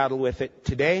still do battle with it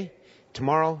today,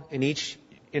 tomorrow, and each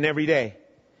and every day.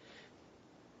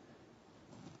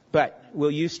 But will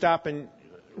you stop and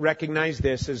recognize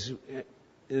this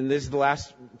and this is the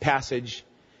last passage.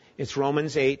 It's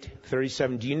Romans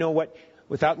 8:37. Do you know what,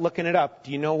 without looking it up,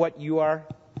 do you know what you are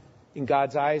in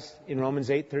God's eyes in Romans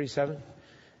 8:37?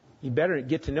 You better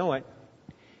get to know it.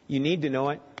 You need to know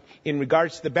it. In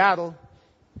regards to the battle,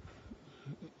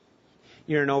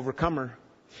 you're an overcomer.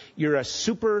 You're a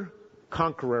super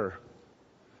conqueror.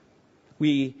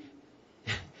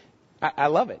 I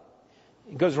love it.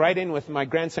 It goes right in with my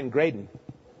grandson Graydon.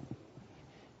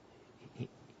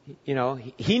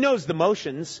 He knows the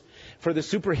motions for the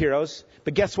superheroes,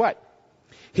 but guess what?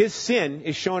 His sin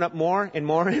is showing up more and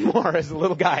more and more as a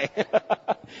little guy.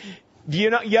 Do you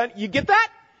know? You get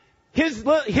that?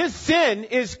 His sin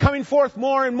is coming forth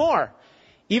more and more.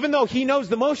 Even though he knows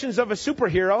the motions of a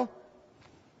superhero,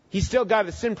 he's still got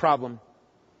a sin problem.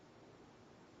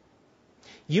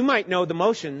 You might know the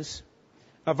motions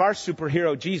of our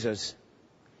superhero Jesus,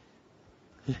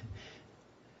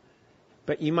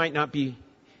 but you might not be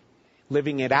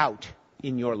living it out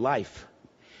in your life.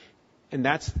 And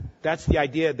that's the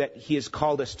idea that he has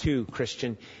called us to,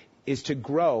 Christian, is to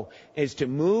grow, is to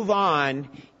move on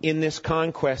in this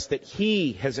conquest that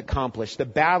he has accomplished. The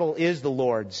battle is the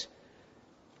Lord's.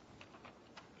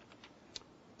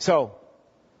 So,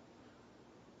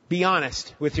 be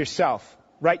honest with yourself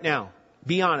right now.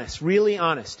 Be honest, really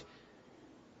honest.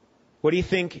 What do you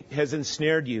think has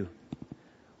ensnared you?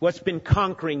 What's been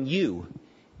conquering you?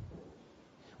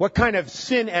 What kind of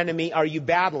sin enemy are you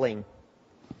battling?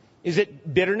 Is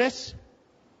it bitterness?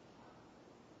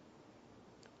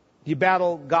 Do you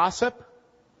battle gossip?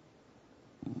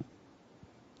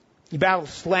 You battle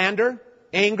slander,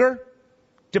 anger,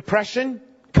 depression,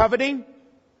 coveting,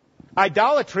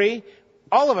 idolatry.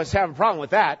 All of us have a problem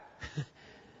with that.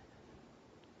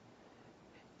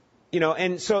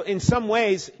 And so in some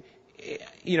ways,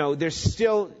 there's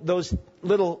still those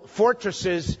little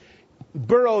fortresses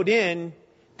burrowed in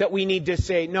that we need to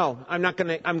say, no, I'm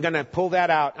going to pull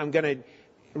that out. I'm going to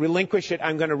relinquish it.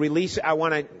 I'm going to release it. I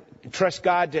want to trust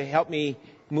God to help me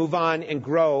move on and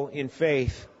grow in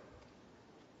faith.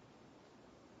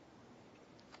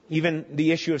 Even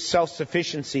the issue of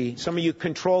self-sufficiency. Some of you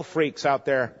control freaks out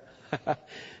there.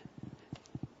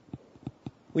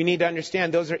 We need to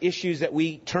understand those are issues that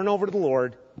we turn over to the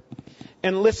Lord.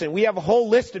 And listen, we have a whole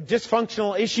list of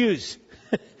dysfunctional issues.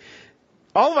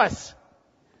 All of us.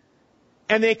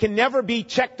 And they can never be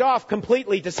checked off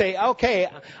completely to say, okay,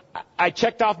 I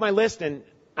checked off my list and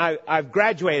I've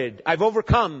graduated, I've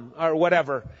overcome, or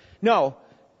whatever. No.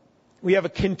 We have a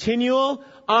continual,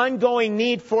 ongoing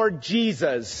need for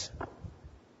Jesus.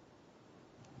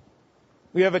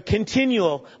 We have a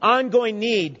continual, ongoing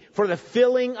need for the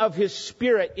filling of His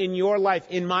Spirit in your life,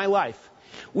 in my life.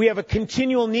 We have a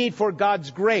continual need for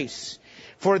God's grace,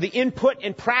 for the input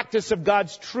and practice of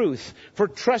God's truth, for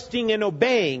trusting and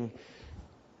obeying,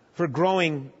 for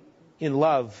growing in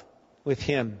love with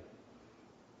Him,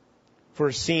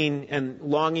 for seeing and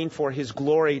longing for His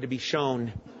glory to be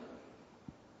shown.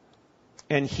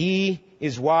 And He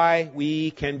is why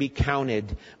we can be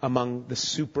counted among the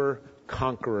super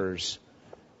conquerors.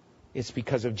 It's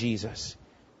because of Jesus.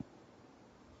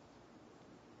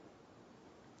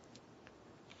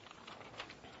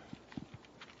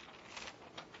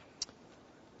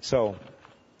 So,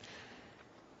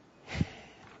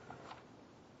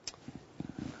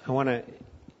 I want to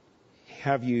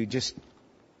have you just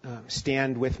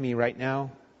stand with me right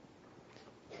now.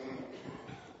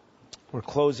 We're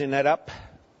closing that up.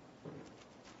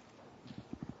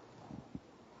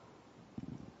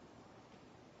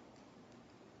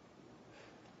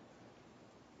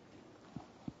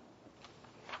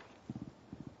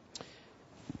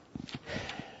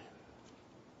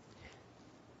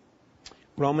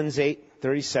 Romans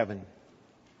 8:37.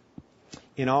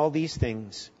 In all these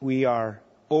things, we are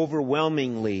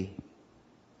overwhelmingly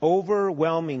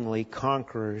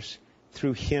conquerors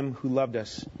through Him who loved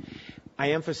us.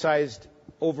 I emphasized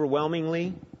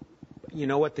overwhelmingly. You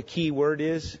know what the key word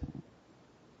is?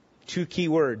 2 key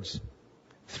words.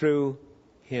 Through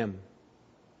Him.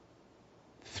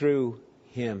 Through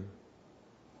Him.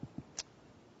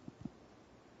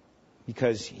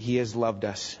 Because He has loved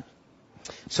us.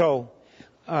 So,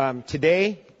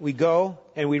 today we go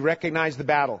and we recognize the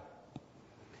battle.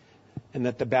 And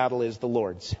that the battle is the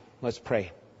Lord's. Let's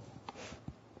pray.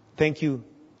 Thank you,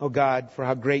 O God, for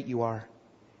how great you are.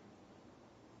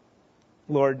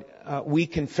 Lord, we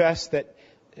confess that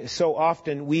so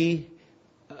often we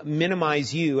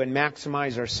minimize you and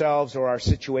maximize ourselves or our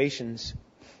situations.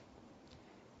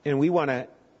 And we want to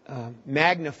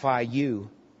magnify you.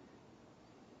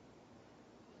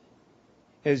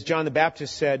 As John the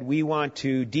Baptist said, we want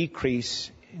to decrease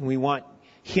and we want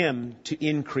Him to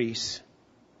increase.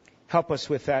 Help us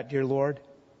with that, dear Lord.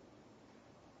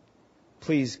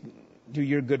 Please do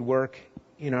your good work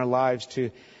in our lives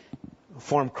to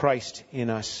form Christ in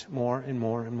us more and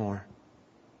more and more.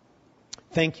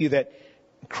 Thank you that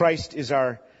Christ is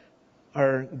our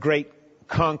great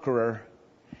conqueror,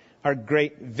 our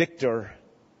great victor,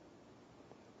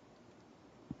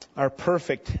 our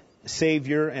perfect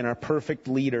Savior and our perfect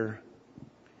leader.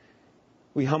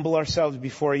 We humble ourselves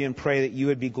before you and pray that you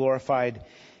would be glorified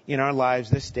in our lives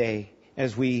this day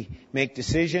as we make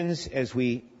decisions, as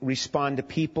we respond to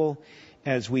people,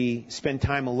 as we spend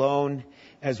time alone,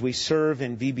 as we serve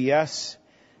in VBS,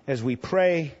 as we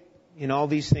pray, in all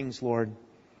these things, Lord,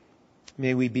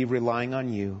 may we be relying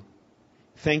on you.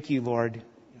 Thank you, Lord,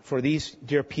 for these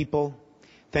dear people.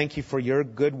 Thank you for your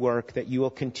good work that you will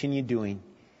continue doing.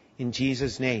 In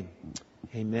Jesus' name,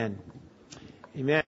 amen. Amen.